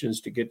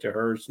progressions to get to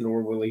Hurst,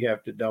 nor will he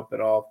have to dump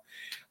it off.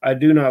 I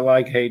do not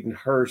like Hayden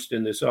Hurst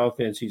in this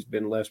offense. He's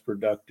been less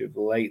productive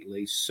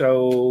lately.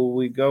 So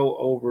we go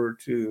over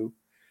to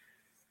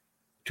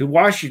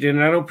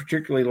Washington. I don't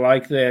particularly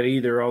like that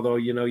either, although,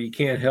 you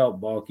can't help,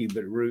 Balky,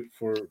 but root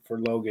for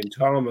Logan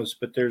Thomas.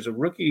 But there's a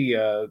rookie,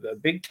 a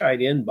big tight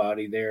end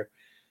body there,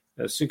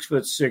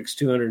 6'6",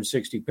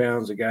 260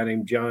 pounds, a guy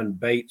named John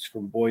Bates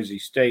from Boise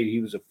State.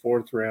 He was a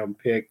 4th-round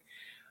pick.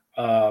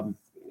 So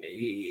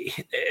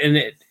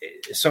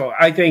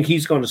I think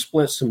he's going to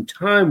split some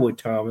time with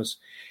Thomas.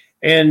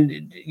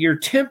 And you're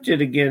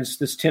tempted against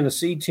this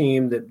Tennessee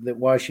team that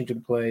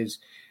Washington plays.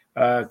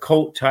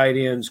 Colt tight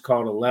ends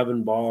caught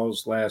 11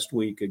 balls last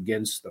week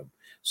against them.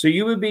 So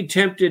you would be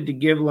tempted to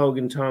give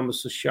Logan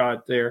Thomas a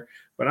shot there.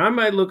 But I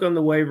might look on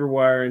the waiver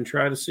wire and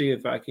try to see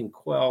if I can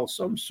quell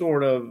some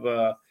sort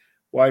of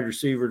wide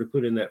receiver to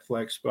put in that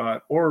flex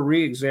spot, or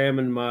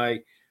re-examine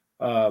my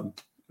own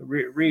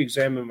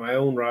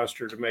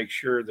roster to make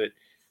sure that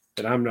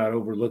I'm not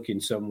overlooking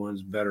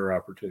someone's better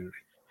opportunity.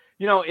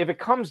 If it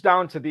comes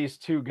down to these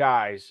 2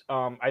 guys,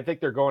 I think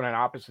they're going in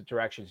opposite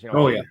directions.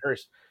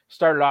 Hurst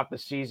started off the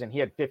season. He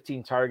had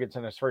 15 targets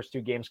in his first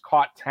 2 games,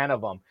 caught 10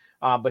 of them.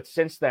 But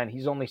since then,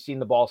 he's only seen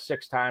the ball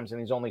 6 times, and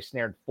he's only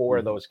snared 4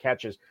 of those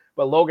catches.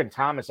 But Logan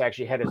Thomas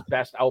actually had his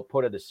best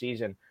output of the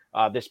season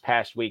this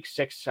past week,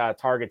 6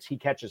 targets. He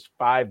catches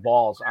 5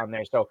 balls on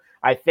there. So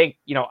I think,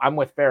 I'm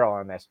with Farrell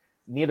on this.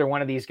 Neither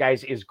one of these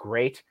guys is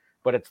great,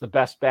 but it's the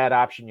best bad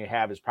option you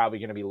have is probably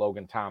going to be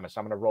Logan Thomas.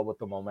 I'm going to roll with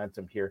the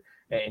momentum here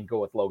and go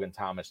with Logan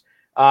Thomas.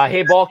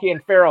 Hey, Balky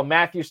and Farrell,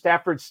 Matthew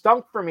Stafford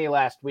stunk for me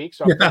last week,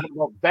 so I'm thinking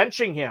about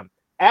benching him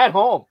at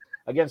home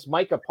against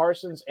Micah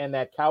Parsons and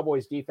that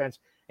Cowboys defense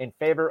in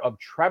favor of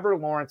Trevor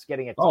Lawrence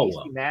getting a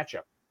tasty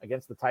matchup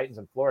against the Titans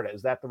in Florida.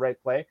 Is that the right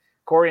play?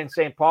 Corey in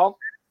St. Paul,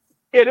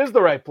 it is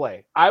the right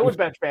play. I would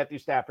bench Matthew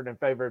Stafford in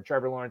favor of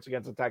Trevor Lawrence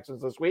against the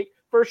Texans this week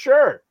for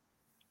sure.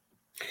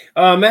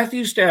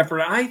 Matthew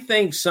Stafford, I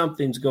think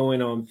something's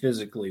going on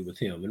physically with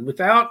him. And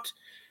without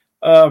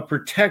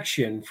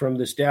protection from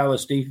this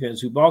Dallas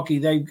defense, who, Balky,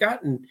 they've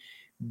gotten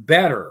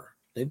better.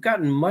 They've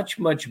gotten much,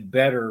 much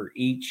better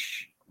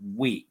each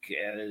week,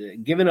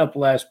 giving up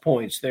less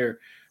points. They're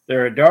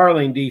a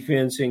darling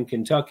defense in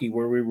Kentucky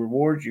where we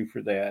reward you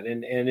for that.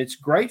 And it's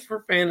great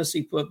for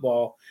fantasy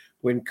football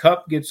when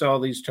Kupp gets all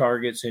these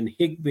targets and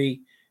Higbee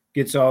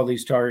gets all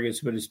these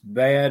targets, but it's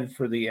bad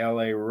for the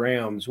LA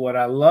Rams. What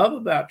I love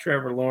about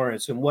Trevor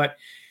Lawrence and what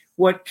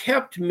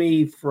kept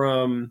me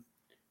from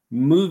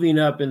moving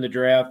up in the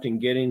draft and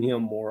getting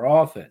him more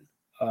often,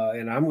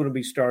 and I'm going to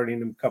be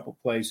starting him a couple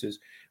places,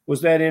 was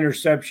that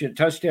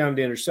touchdown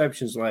to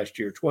interceptions last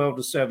year,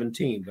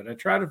 12-17. But I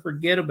try to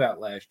forget about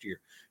last year.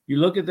 You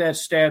look at that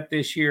stat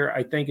this year,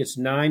 I think it's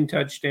 9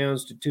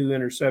 touchdowns to 2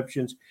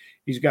 interceptions.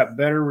 He's got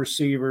better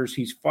receivers.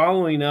 He's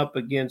following up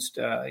against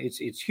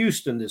it's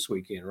Houston this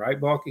weekend, right,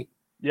 Balky?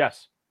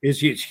 Yes.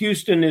 It's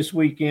Houston this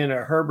weekend.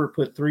 Herbert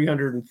put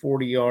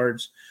 340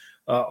 yards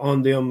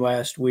on them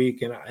last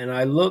week, and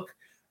I look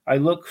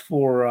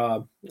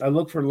for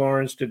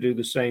Lawrence to do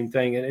the same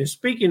thing. And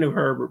speaking of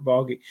Herbert,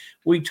 Balky,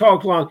 we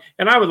talked long,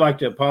 and I would like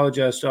to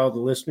apologize to all the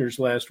listeners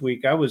last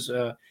week.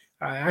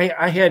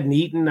 I hadn't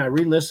eaten. I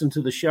re-listened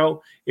to the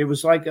show. It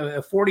was like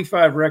a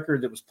 45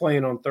 record that was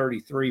playing on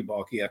 33,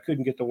 Balky. I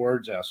couldn't get the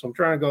words out, so I'm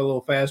trying to go a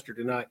little faster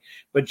tonight.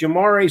 But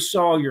Jamare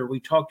Sawyer, we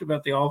talked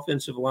about the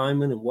offensive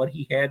lineman and what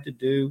he had to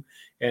do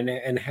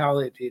and how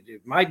it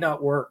might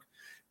not work.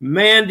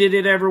 Man, did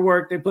it ever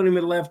work. They put him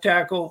at left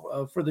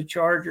tackle for the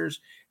Chargers,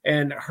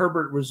 and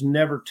Herbert was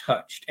never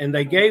touched. And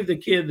they gave the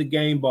kid the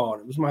game ball.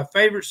 And it was my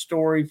favorite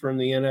story from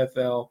the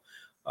NFL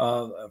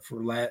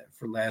for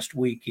last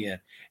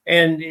weekend.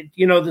 And,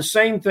 the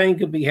same thing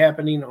could be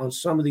happening on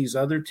some of these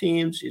other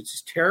teams.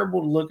 It's terrible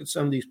to look at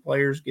some of these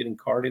players getting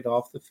carted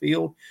off the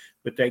field,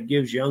 but that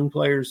gives young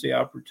players the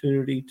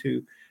opportunity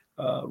to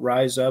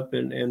rise up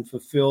and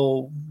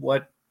fulfill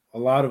what a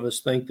lot of us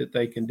think that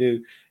they can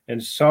do.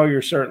 and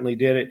Sawyer certainly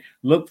did it.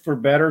 Look for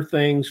better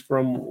things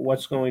from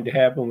what's going to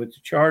happen with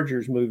the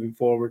Chargers moving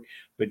forward,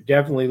 but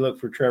definitely look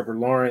for Trevor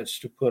Lawrence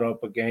to put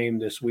up a game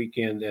this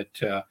weekend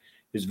that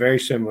is very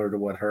similar to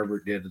what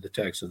Herbert did to the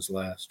Texans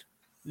last.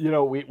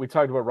 We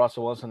talked about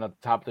Russell Wilson at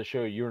the top of the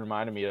show. You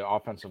reminded me of the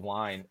offensive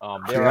line.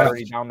 They're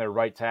already down their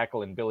right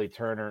tackle in Billy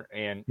Turner,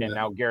 and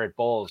now Garrett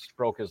Bowles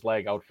broke his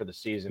leg out for the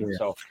season. Yeah.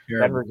 So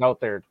Denver's out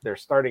there. They're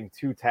starting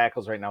 2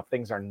 tackles right now.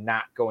 Things are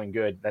not going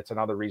good. That's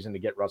another reason to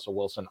get Russell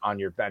Wilson on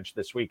your bench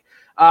this week.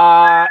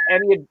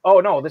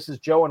 This is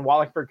Joe in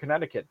Wallingford,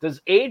 Connecticut.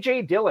 Does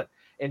A.J. Dillon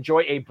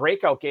enjoy a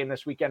breakout game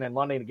this weekend in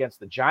London against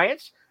the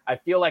Giants? I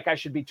feel like I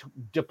should be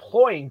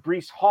deploying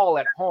Breece Hall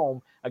at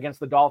home against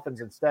the Dolphins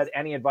instead.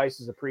 Any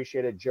advice is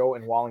appreciated. Joe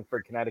in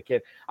Wallingford,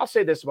 Connecticut. I'll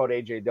say this about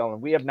A.J.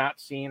 Dillon. We have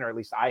not seen, or at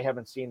least I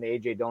haven't seen, the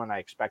A.J. Dillon I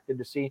expected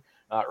to see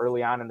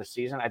early on in the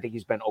season. I think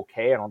he's been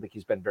okay. I don't think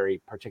he's been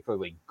very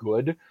particularly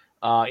good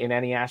in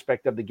any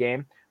aspect of the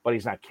game, but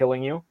he's not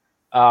killing you.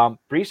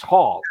 Breece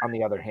Hall, on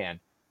the other hand,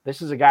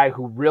 this is a guy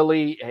who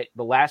really,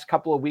 the last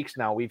couple of weeks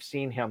now, we've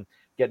seen him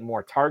get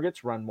more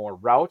targets, run more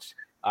routes,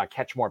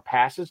 catch more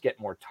passes, get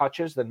more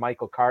touches than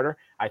Michael Carter.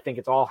 I think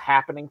it's all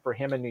happening for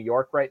him in New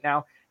York right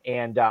now,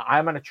 and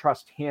I'm going to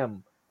trust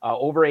him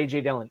over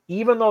A.J. Dillon.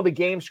 Even though the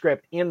game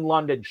script in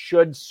London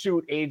should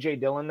suit A.J.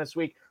 Dillon this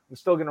week, I'm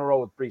still going to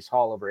roll with Breece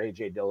Hall over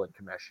A.J. Dillon,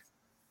 Commish.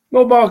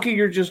 Well, Balky,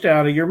 you're just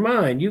out of your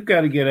mind. You've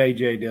got to get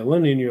A.J.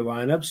 Dillon in your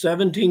lineup.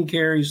 17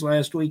 carries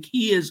last week.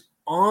 He is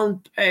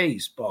on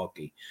pace,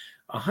 Balky.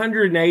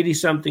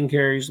 180-something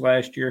carries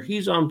last year.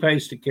 He's on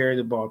pace to carry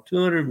the ball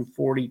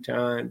 240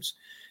 times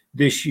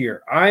this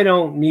year. I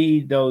don't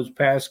need those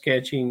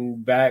pass-catching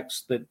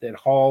backs that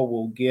Hall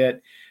will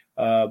get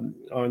on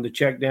the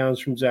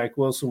checkdowns from Zach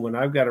Wilson when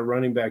I've got a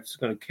running back that's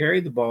going to carry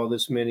the ball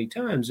this many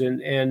times.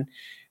 And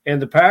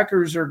the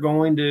Packers are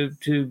going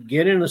to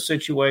get in a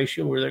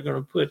situation where they're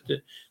going to put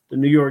the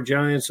New York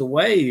Giants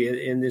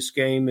away in this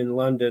game in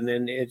London,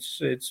 and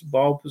it's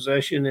ball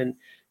possession, and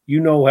you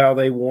know how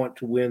they want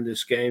to win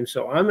this game.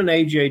 So I'm an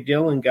A.J.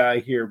 Dillon guy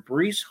here.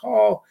 Breece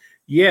Hall,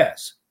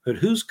 yes. But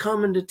who's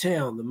coming to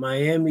town? The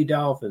Miami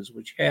Dolphins,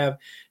 which have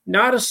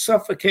not a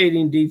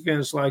suffocating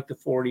defense like the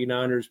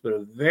 49ers, but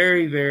a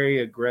very, very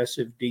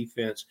aggressive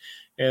defense.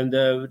 And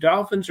the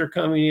Dolphins are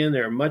coming in.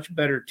 They're a much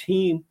better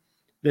team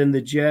than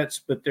the Jets,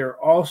 but they're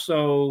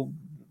also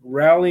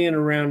rallying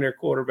around their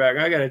quarterback.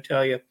 I got to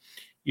tell you,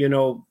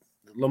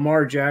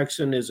 Lamar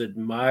Jackson is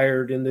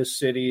admired in this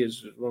city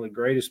as one of the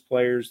greatest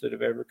players that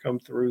have ever come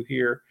through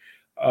here.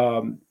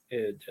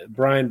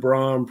 Brian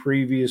Braun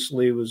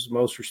previously was the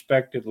most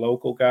respected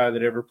local guy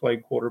that ever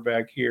played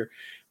quarterback here.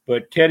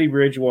 But Teddy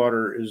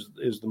Bridgewater is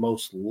the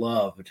most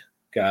loved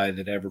guy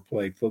that ever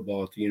played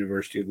football at the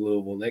University of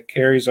Louisville. And that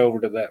carries over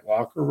to that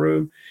locker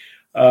room.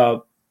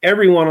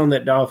 Everyone on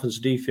that Dolphins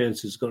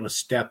defense is going to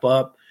step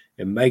up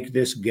and make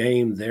this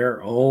game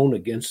their own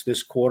against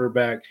this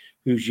quarterback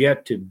who's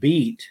yet to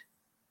beat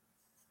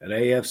an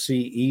AFC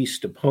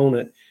East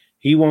opponent.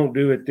 He won't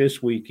do it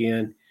this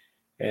weekend.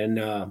 And,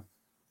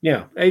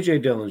 A.J.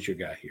 Dillon's your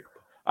guy here.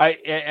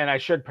 I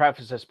should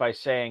preface this by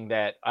saying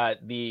that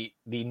the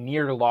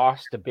near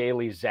loss to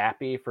Bailey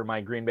Zappi for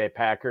my Green Bay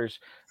Packers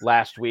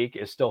last week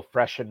is still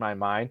fresh in my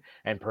mind,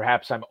 and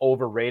perhaps I'm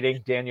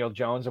overrating Daniel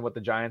Jones and what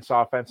the Giants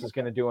offense is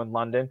going to do in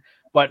London.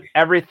 But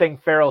everything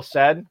Farrell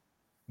said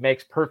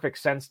makes perfect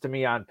sense to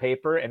me on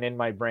paper, and in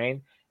my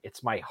brain,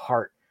 it's my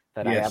heart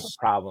that I have a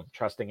problem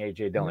trusting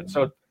A.J. Dillon.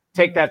 So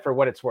take that for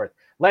what it's worth.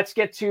 Let's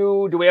get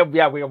to, we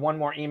have one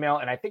more email,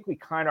 and I think we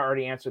kind of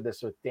already answered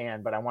this with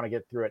Dan, but I want to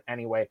get through it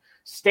anyway.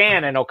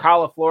 Stan in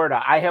Ocala,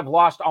 Florida. I have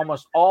lost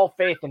almost all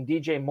faith in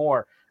DJ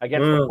Moore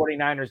against the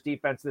 49ers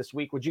defense this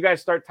week. Would you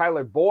guys start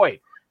Tyler Boyd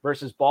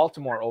versus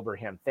Baltimore over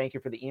him? Thank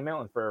you for the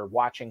email and for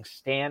watching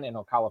Stan in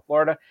Ocala,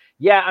 Florida.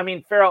 Yeah, I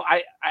mean, Farrell,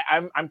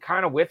 I'm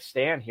kind of with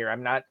Stan here. I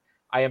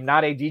am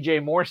not a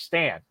DJ Moore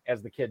Stan,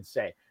 as the kids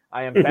say.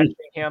 I am benching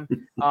him.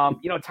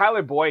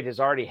 Tyler Boyd has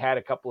already had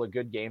a couple of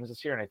good games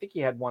this year, and I think he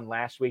had one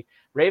last week.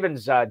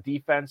 Ravens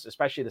defense,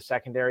 especially the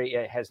secondary,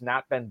 it has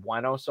not been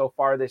bueno so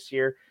far this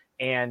year,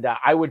 and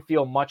I would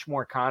feel much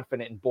more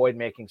confident in Boyd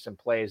making some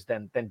plays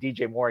than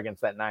DJ Moore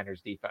against that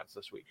Niners defense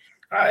this week.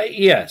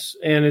 Yes,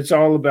 and it's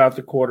all about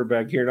the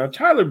quarterback here. Now,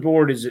 Tyler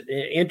Boyd is an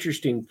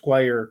interesting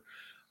player.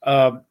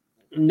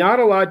 Not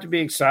a lot to be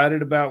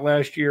excited about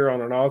last year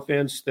on an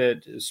offense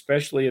that,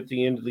 especially at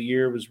the end of the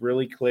year, was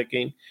really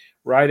clicking.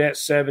 Right at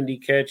 70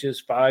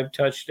 catches, 5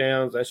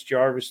 touchdowns. That's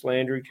Jarvis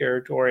Landry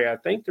territory. I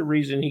think the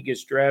reason he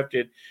gets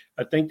drafted,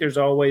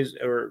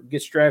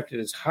 gets drafted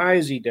as high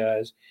as he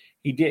does,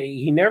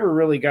 he never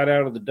really got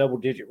out of the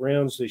double-digit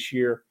rounds this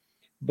year,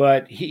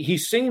 but he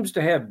seems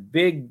to have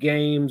big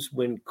games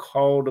when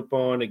called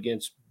upon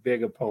against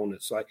big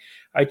opponents. Like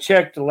I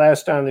checked the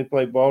last time they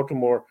played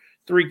Baltimore,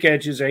 3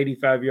 catches,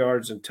 85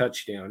 yards, and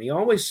touchdown. He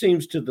always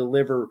seems to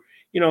deliver,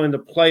 in the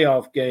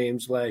playoff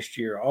games last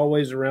year,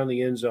 always around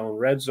the end zone,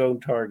 red zone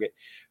target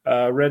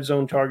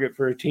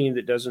for a team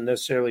that doesn't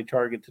necessarily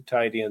target the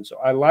tight end. So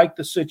I like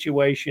the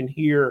situation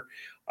here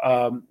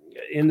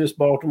in this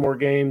Baltimore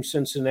game.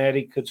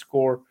 Cincinnati could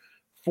score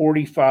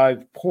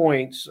 45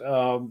 points.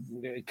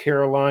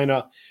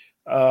 Carolina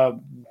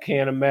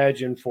can't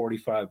imagine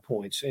 45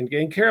 points.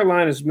 And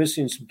Carolina's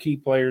missing some key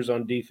players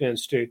on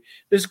defense, too.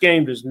 This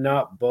game does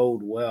not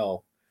bode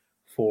well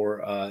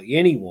for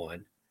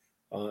anyone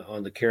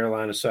on the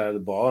Carolina side of the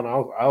ball. And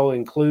I'll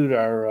include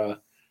our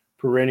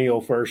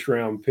perennial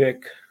first-round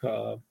pick,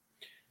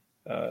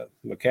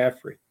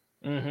 McCaffrey.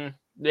 Mm-hmm.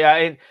 Yeah,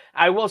 and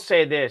I will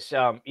say this.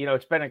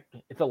 It's been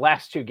the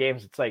last two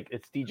games. It's like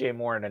it's DJ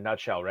Moore in a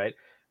nutshell, right?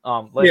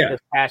 This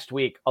past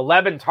week,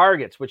 11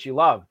 targets, which you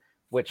love,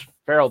 which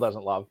Farrell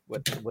doesn't love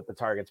with the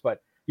targets,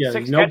 but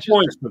no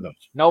points for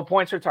those. No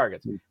points or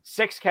targets.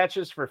 6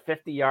 catches for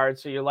 50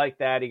 yards. So you like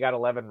that. He got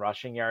 11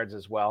 rushing yards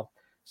as well.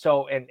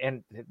 So,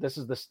 and this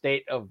is the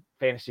state of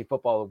fantasy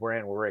football that we're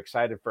in, where we're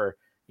excited for,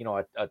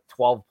 a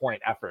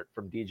 12-point effort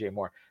from DJ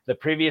Moore. The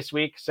previous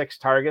week, 6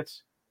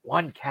 targets,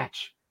 1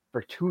 catch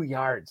for 2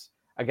 yards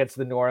against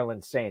the New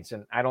Orleans Saints.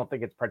 And I don't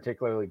think it's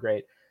particularly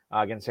great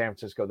against San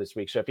Francisco this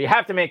week. So if you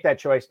have to make that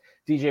choice,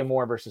 DJ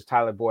Moore versus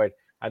Tyler Boyd,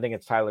 I think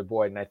it's Tyler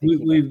Boyd. And I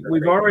think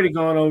we've already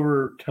gone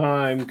over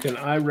time. Can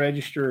I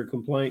register a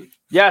complaint?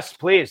 Yes,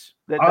 please.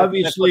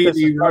 Obviously,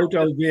 the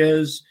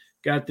RotoViz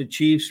got the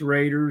Chiefs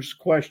Raiders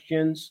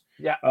questions.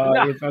 Yeah.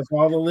 If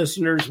all the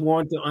listeners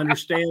want to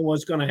understand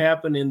what's going to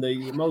happen in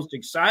the most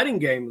exciting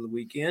game of the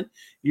weekend,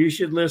 you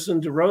should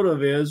listen to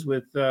RotoViz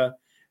with all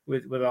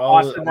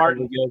Austin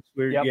Martin.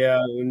 Yep. Yeah,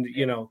 and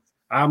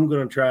I'm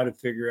going to try to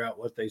figure out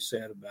what they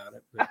said about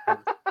it.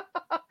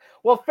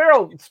 Well,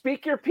 Farrell,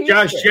 speak your piece.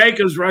 Josh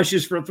Jacobs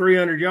rushes for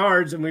 300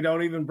 yards, and we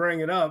don't even bring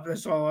it up.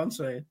 That's all I'm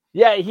saying.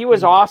 Yeah, he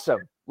was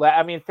awesome.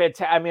 I mean,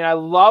 fantastic. I mean, I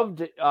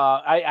loved.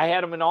 I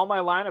had him in all my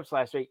lineups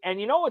last week,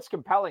 and you know what's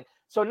compelling?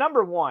 So,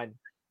 number one,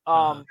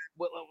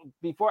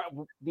 before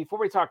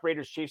we talk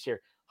Raiders Chiefs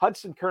here,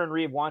 Hudson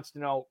Kern-Reeve wants to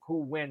know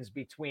who wins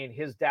between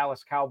his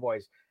Dallas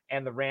Cowboys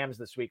and the Rams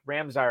this week.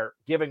 Rams are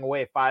giving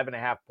away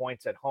 5.5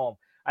 points at home.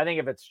 I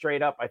think if it's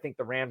straight up, I think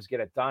the Rams get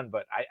it done,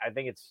 but I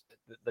think it's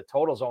the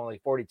total's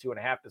only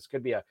 42.5. This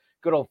could be a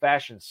good old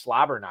fashioned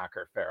slobber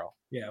knocker, Farrell.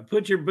 Yeah.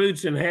 Put your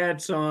boots and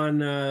hats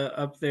on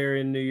up there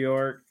in New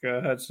York,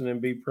 Hudson,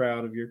 and be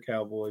proud of your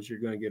Cowboys. You're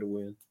going to get a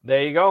win.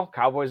 There you go.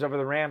 Cowboys over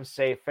the Rams,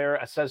 says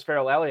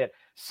Farrell Elliott.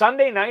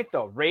 Sunday night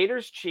though,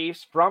 Raiders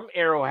Chiefs from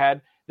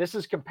Arrowhead. This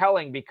is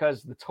compelling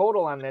because the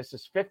total on this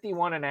is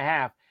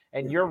 51.5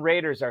 and your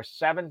Raiders are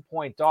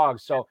 7-point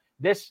dogs. So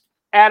this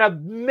at a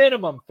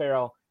minimum,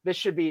 Farrell, this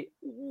should be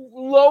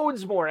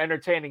loads more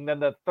entertaining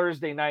than the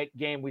Thursday night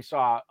game we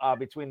saw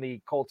between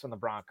the Colts and the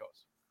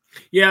Broncos.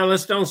 Yeah,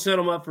 let's don't set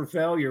them up for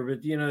failure.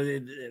 But,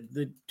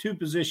 the two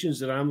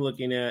positions that I'm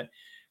looking at,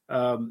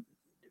 on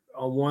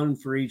one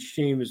for each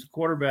team, is the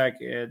quarterback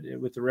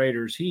with the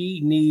Raiders.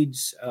 He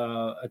needs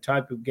a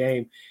type of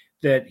game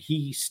that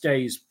he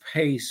stays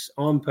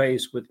on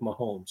pace with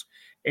Mahomes.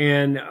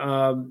 And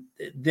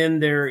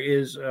then there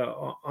is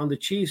on the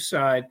Chiefs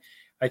side,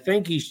 I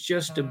think he's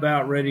just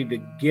about ready to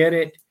get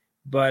it,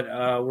 but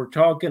we're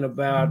talking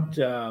about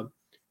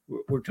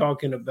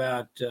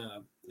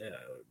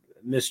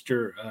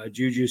Mr.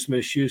 Juju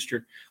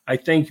Smith-Schuster. I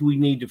think we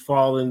need to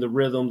fall in the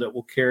rhythm that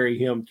will carry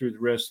him through the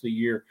rest of the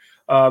year.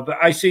 But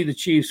I see the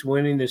Chiefs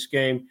winning this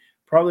game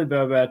probably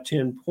by about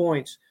 10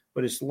 points,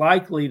 but it's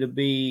likely to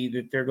be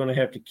that they're going to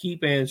have to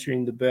keep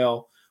answering the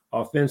bell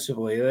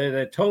offensively.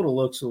 That total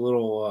looks a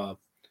little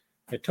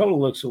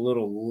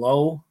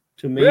low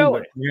to me.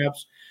 Really? But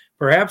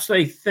perhaps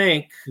they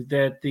think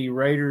that the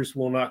Raiders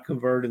will not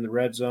convert in the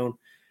red zone.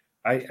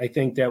 I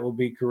think that will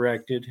be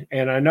corrected.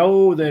 And I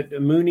know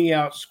that Mooney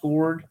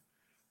outscored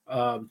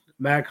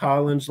Mac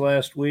Hollins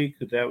last week,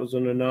 that was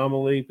an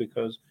anomaly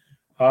because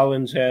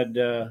Hollins had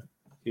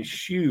his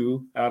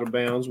shoe out of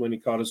bounds when he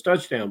caught his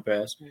touchdown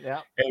pass. Yeah.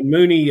 And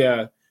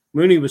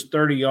Mooney was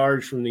 30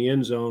 yards from the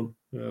end zone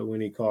when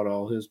he caught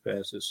all his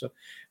passes. So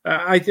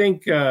I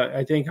think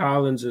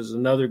Hollins is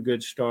another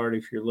good start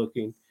if you're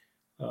looking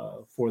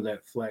for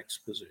that flex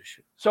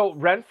position. So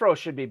Renfro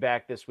should be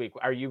back this week.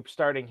 Are you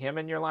starting him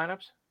in your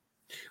lineups?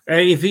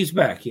 If he's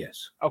back,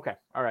 yes. Okay.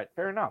 All right.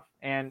 Fair enough.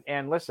 And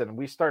listen,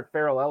 we start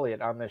Farrell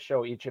Elliott on this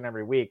show each and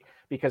every week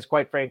because,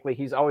 quite frankly,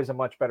 he's always a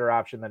much better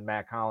option than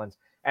Mac Hollins,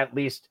 at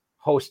least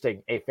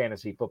hosting a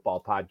fantasy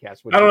football podcast.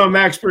 I don't know.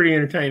 Mac's pretty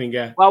entertaining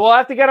guy. Well, we'll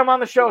have to get him on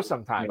the show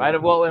sometime.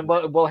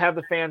 We'll have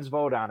the fans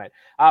vote on it.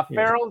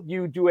 Farrell,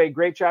 you do a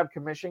great job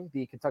commissioning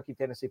the Kentucky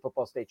Fantasy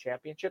Football State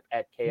Championship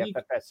at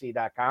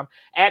KFFSC.com,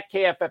 at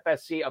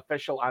KFFSC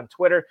official on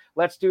Twitter.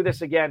 Let's do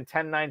this again,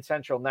 10-9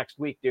 Central next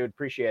week, dude.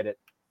 Appreciate it.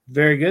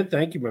 Very good.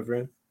 Thank you, my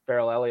friend.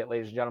 Farrell Elliott,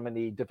 ladies and gentlemen,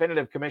 the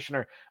definitive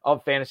commissioner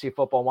of fantasy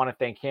football. I want to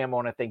thank him. I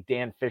want to thank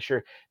Dan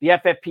Fisher, the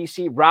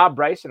FFPC, Rob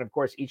Bryce, and of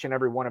course, each and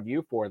every one of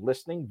you for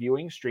listening,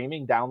 viewing,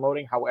 streaming,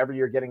 downloading, however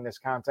you're getting this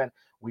content.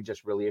 We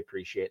just really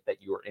appreciate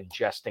that you're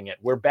ingesting it.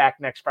 We're back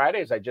next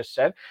Friday, as I just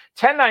said.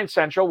 10-9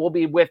 Central will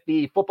be with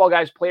the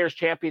Footballguys Players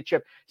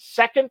Championship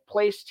second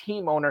place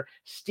team owner,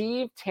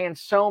 Steve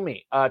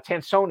Tansoni,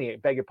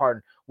 beg your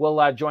pardon,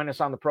 will join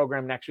us on the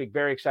program next week.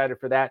 Very excited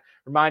for that.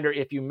 Reminder,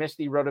 if you missed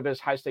the RotoViz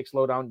High Stakes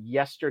Lowdown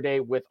yesterday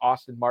with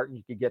Austin Martin,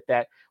 you could get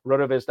that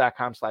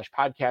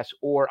rotoviz.com/podcast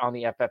or on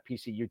the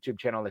FFPC YouTube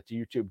channel. That's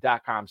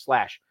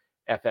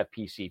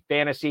youtube.com/FFPC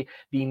Fantasy.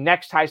 The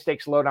next High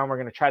Stakes Lowdown, we're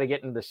going to try to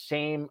get into the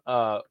same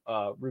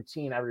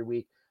routine every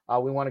week.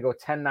 We want to go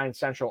 10-9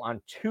 Central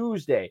on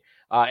Tuesday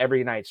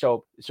every night.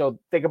 So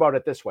think about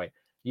it this way.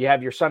 You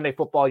have your Sunday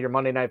football, your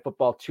Monday night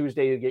football.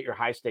 Tuesday, you get your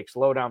High Stakes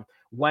Lowdown.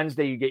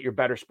 Wednesday, you get your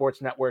Better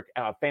Sports Network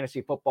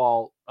fantasy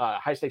football,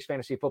 High Stakes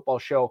Fantasy Football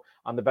show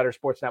on the Better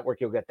Sports Network.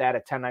 You'll get that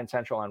at 10-9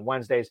 Central on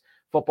Wednesdays,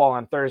 football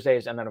on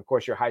Thursdays, and then, of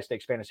course, your High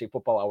Stakes Fantasy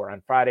Football Hour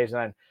on Fridays,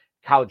 and then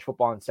college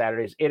football on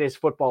Saturdays. It is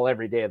football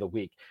every day of the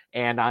week.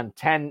 And on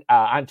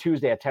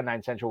Tuesday at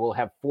 10-9 Central, we'll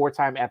have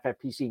four-time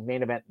FFPC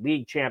main event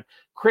league champ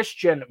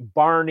Christian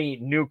Barney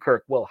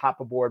Newkirk will hop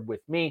aboard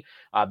with me.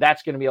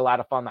 That's going to be a lot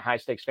of fun. The High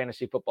Stakes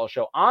Fantasy Football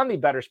show on the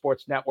Better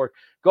Sports Network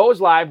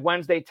goes live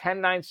Wednesday,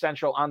 10-9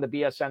 Central on the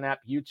BSN app,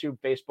 YouTube,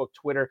 Facebook,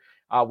 Twitter,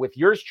 with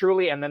yours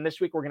truly. And then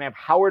this week, we're going to have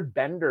Howard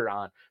Bender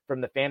on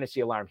from the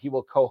Fantasy Alarm. He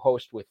will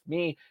co-host with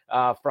me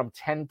from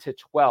 10 to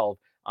 12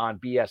 on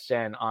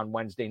BSN on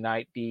Wednesday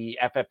night. The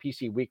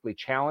FFPC Weekly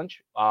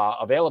Challenge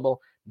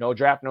available. No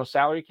draft, no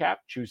salary cap.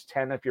 Choose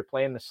 10 if you're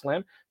playing the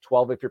Slim,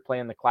 12 if you're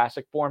playing the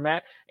Classic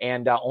format,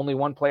 and only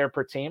one player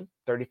per team.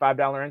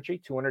 $35 entry,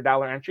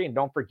 $200 entry. And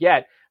don't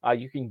forget,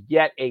 you can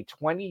get a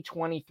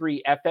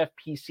 2023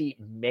 FFPC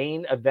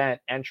main event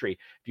entry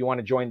if you want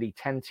to join the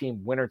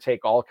 10-team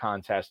winner-take-all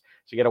contest.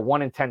 So you get a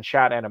 1 in 10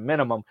 shot at a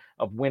minimum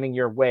of winning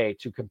your way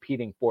to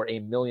competing for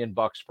 $1 million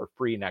for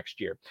free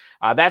next year.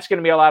 That's going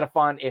to be a lot of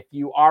fun. If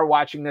you are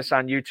watching this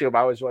on YouTube,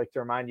 I always like to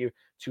remind you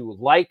to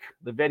like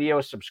the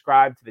video,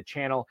 subscribe to the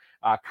channel,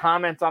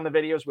 comment on the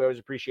videos. We always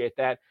appreciate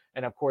that.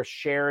 And, of course,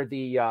 share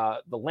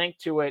the link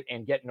to it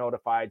and get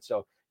notified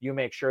so you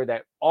make sure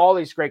that all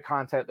these great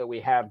content that we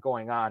have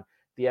going on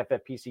the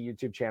FFPC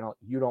YouTube channel,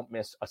 you don't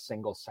miss a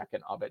single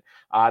second of it.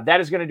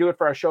 That is going to do it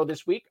for our show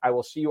this week. I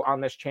will see you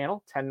on this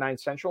channel, 10-9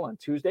 Central on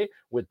Tuesday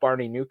with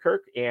Barney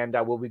Newkirk, and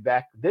we'll be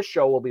back. This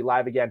show will be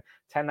live again,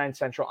 10-9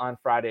 Central on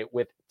Friday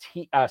with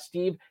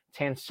Steve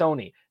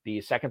Tansoni,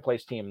 the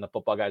second-place team in the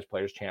Football Guys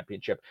Players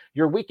Championship.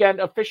 Your weekend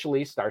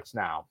officially starts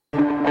now.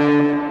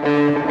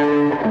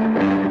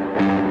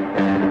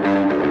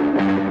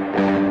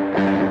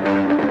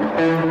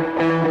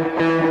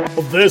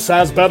 This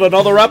has been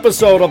another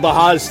episode of the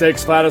High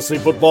Stakes Fantasy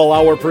Football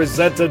Hour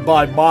presented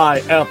by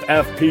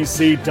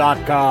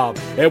MyFFPC.com.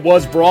 It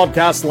was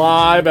broadcast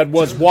live and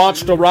was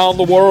watched around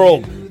the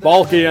world.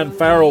 Balky and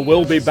Farrell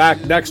will be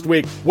back next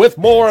week with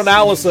more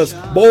analysis,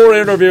 more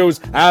interviews,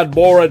 and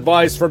more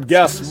advice from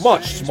guests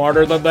much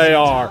smarter than they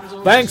are.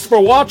 Thanks for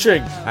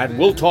watching, and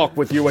we'll talk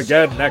with you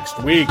again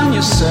next week.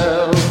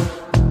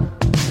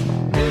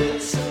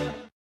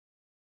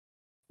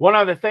 One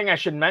other thing I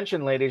should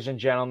mention, ladies and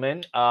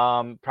gentlemen,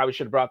 probably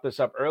should have brought this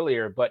up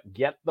earlier, but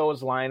get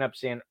those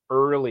lineups in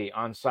early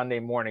on Sunday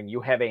morning. You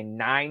have a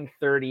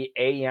 9:30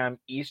 a.m.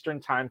 Eastern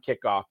time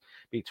kickoff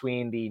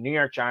between the New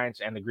York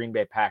Giants and the Green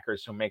Bay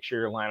Packers, so make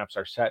sure your lineups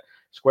are set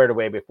squared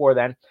away before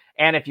then.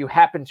 And if you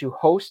happen to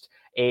host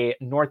a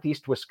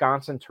Northeast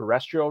Wisconsin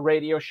terrestrial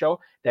radio show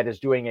that is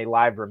doing a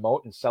live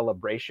remote in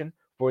celebration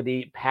for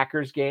the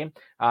Packers game,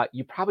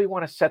 you probably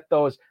want to set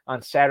those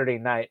on Saturday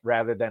night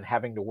rather than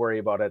having to worry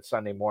about it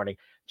Sunday morning.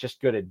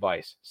 Just good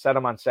advice. Set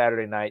them on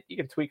Saturday night. You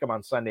can tweak them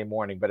on Sunday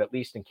morning, but at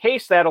least in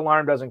case that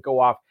alarm doesn't go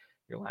off,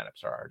 your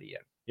lineups are already in.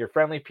 Your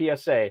friendly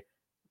PSA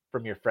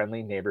from your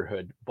friendly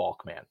neighborhood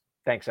bulk man.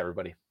 Thanks,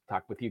 everybody.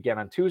 Talk with you again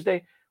on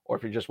Tuesday, or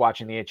if you're just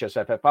watching the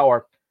HSFF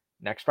Hour,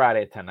 next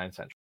Friday at 10-9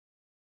 Central.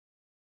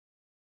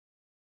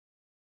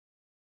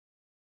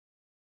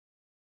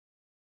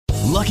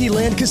 Lucky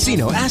Land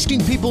Casino,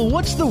 asking people,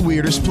 what's the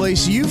weirdest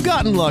place you've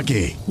gotten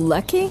lucky?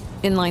 Lucky?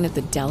 In line at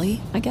the deli,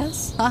 I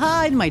guess?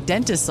 Aha, in my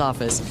dentist's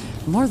office.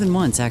 More than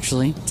once,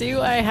 actually.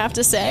 Do I have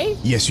to say?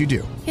 Yes, you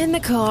do. In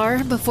the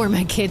car before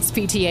my kids'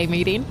 PTA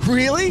meeting.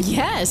 Really?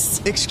 Yes.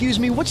 Excuse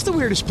me, what's the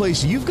weirdest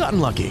place you've gotten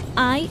lucky?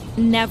 I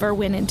never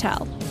win and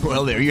tell.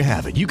 Well, there you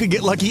have it. You can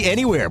get lucky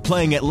anywhere,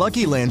 playing at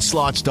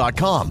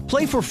LuckyLandSlots.com.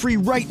 Play for free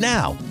right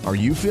now. Are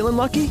you feeling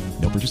lucky?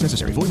 No purchase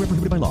necessary. Void where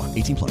prohibited by law.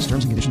 18+.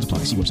 Terms and conditions apply.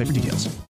 See website for details.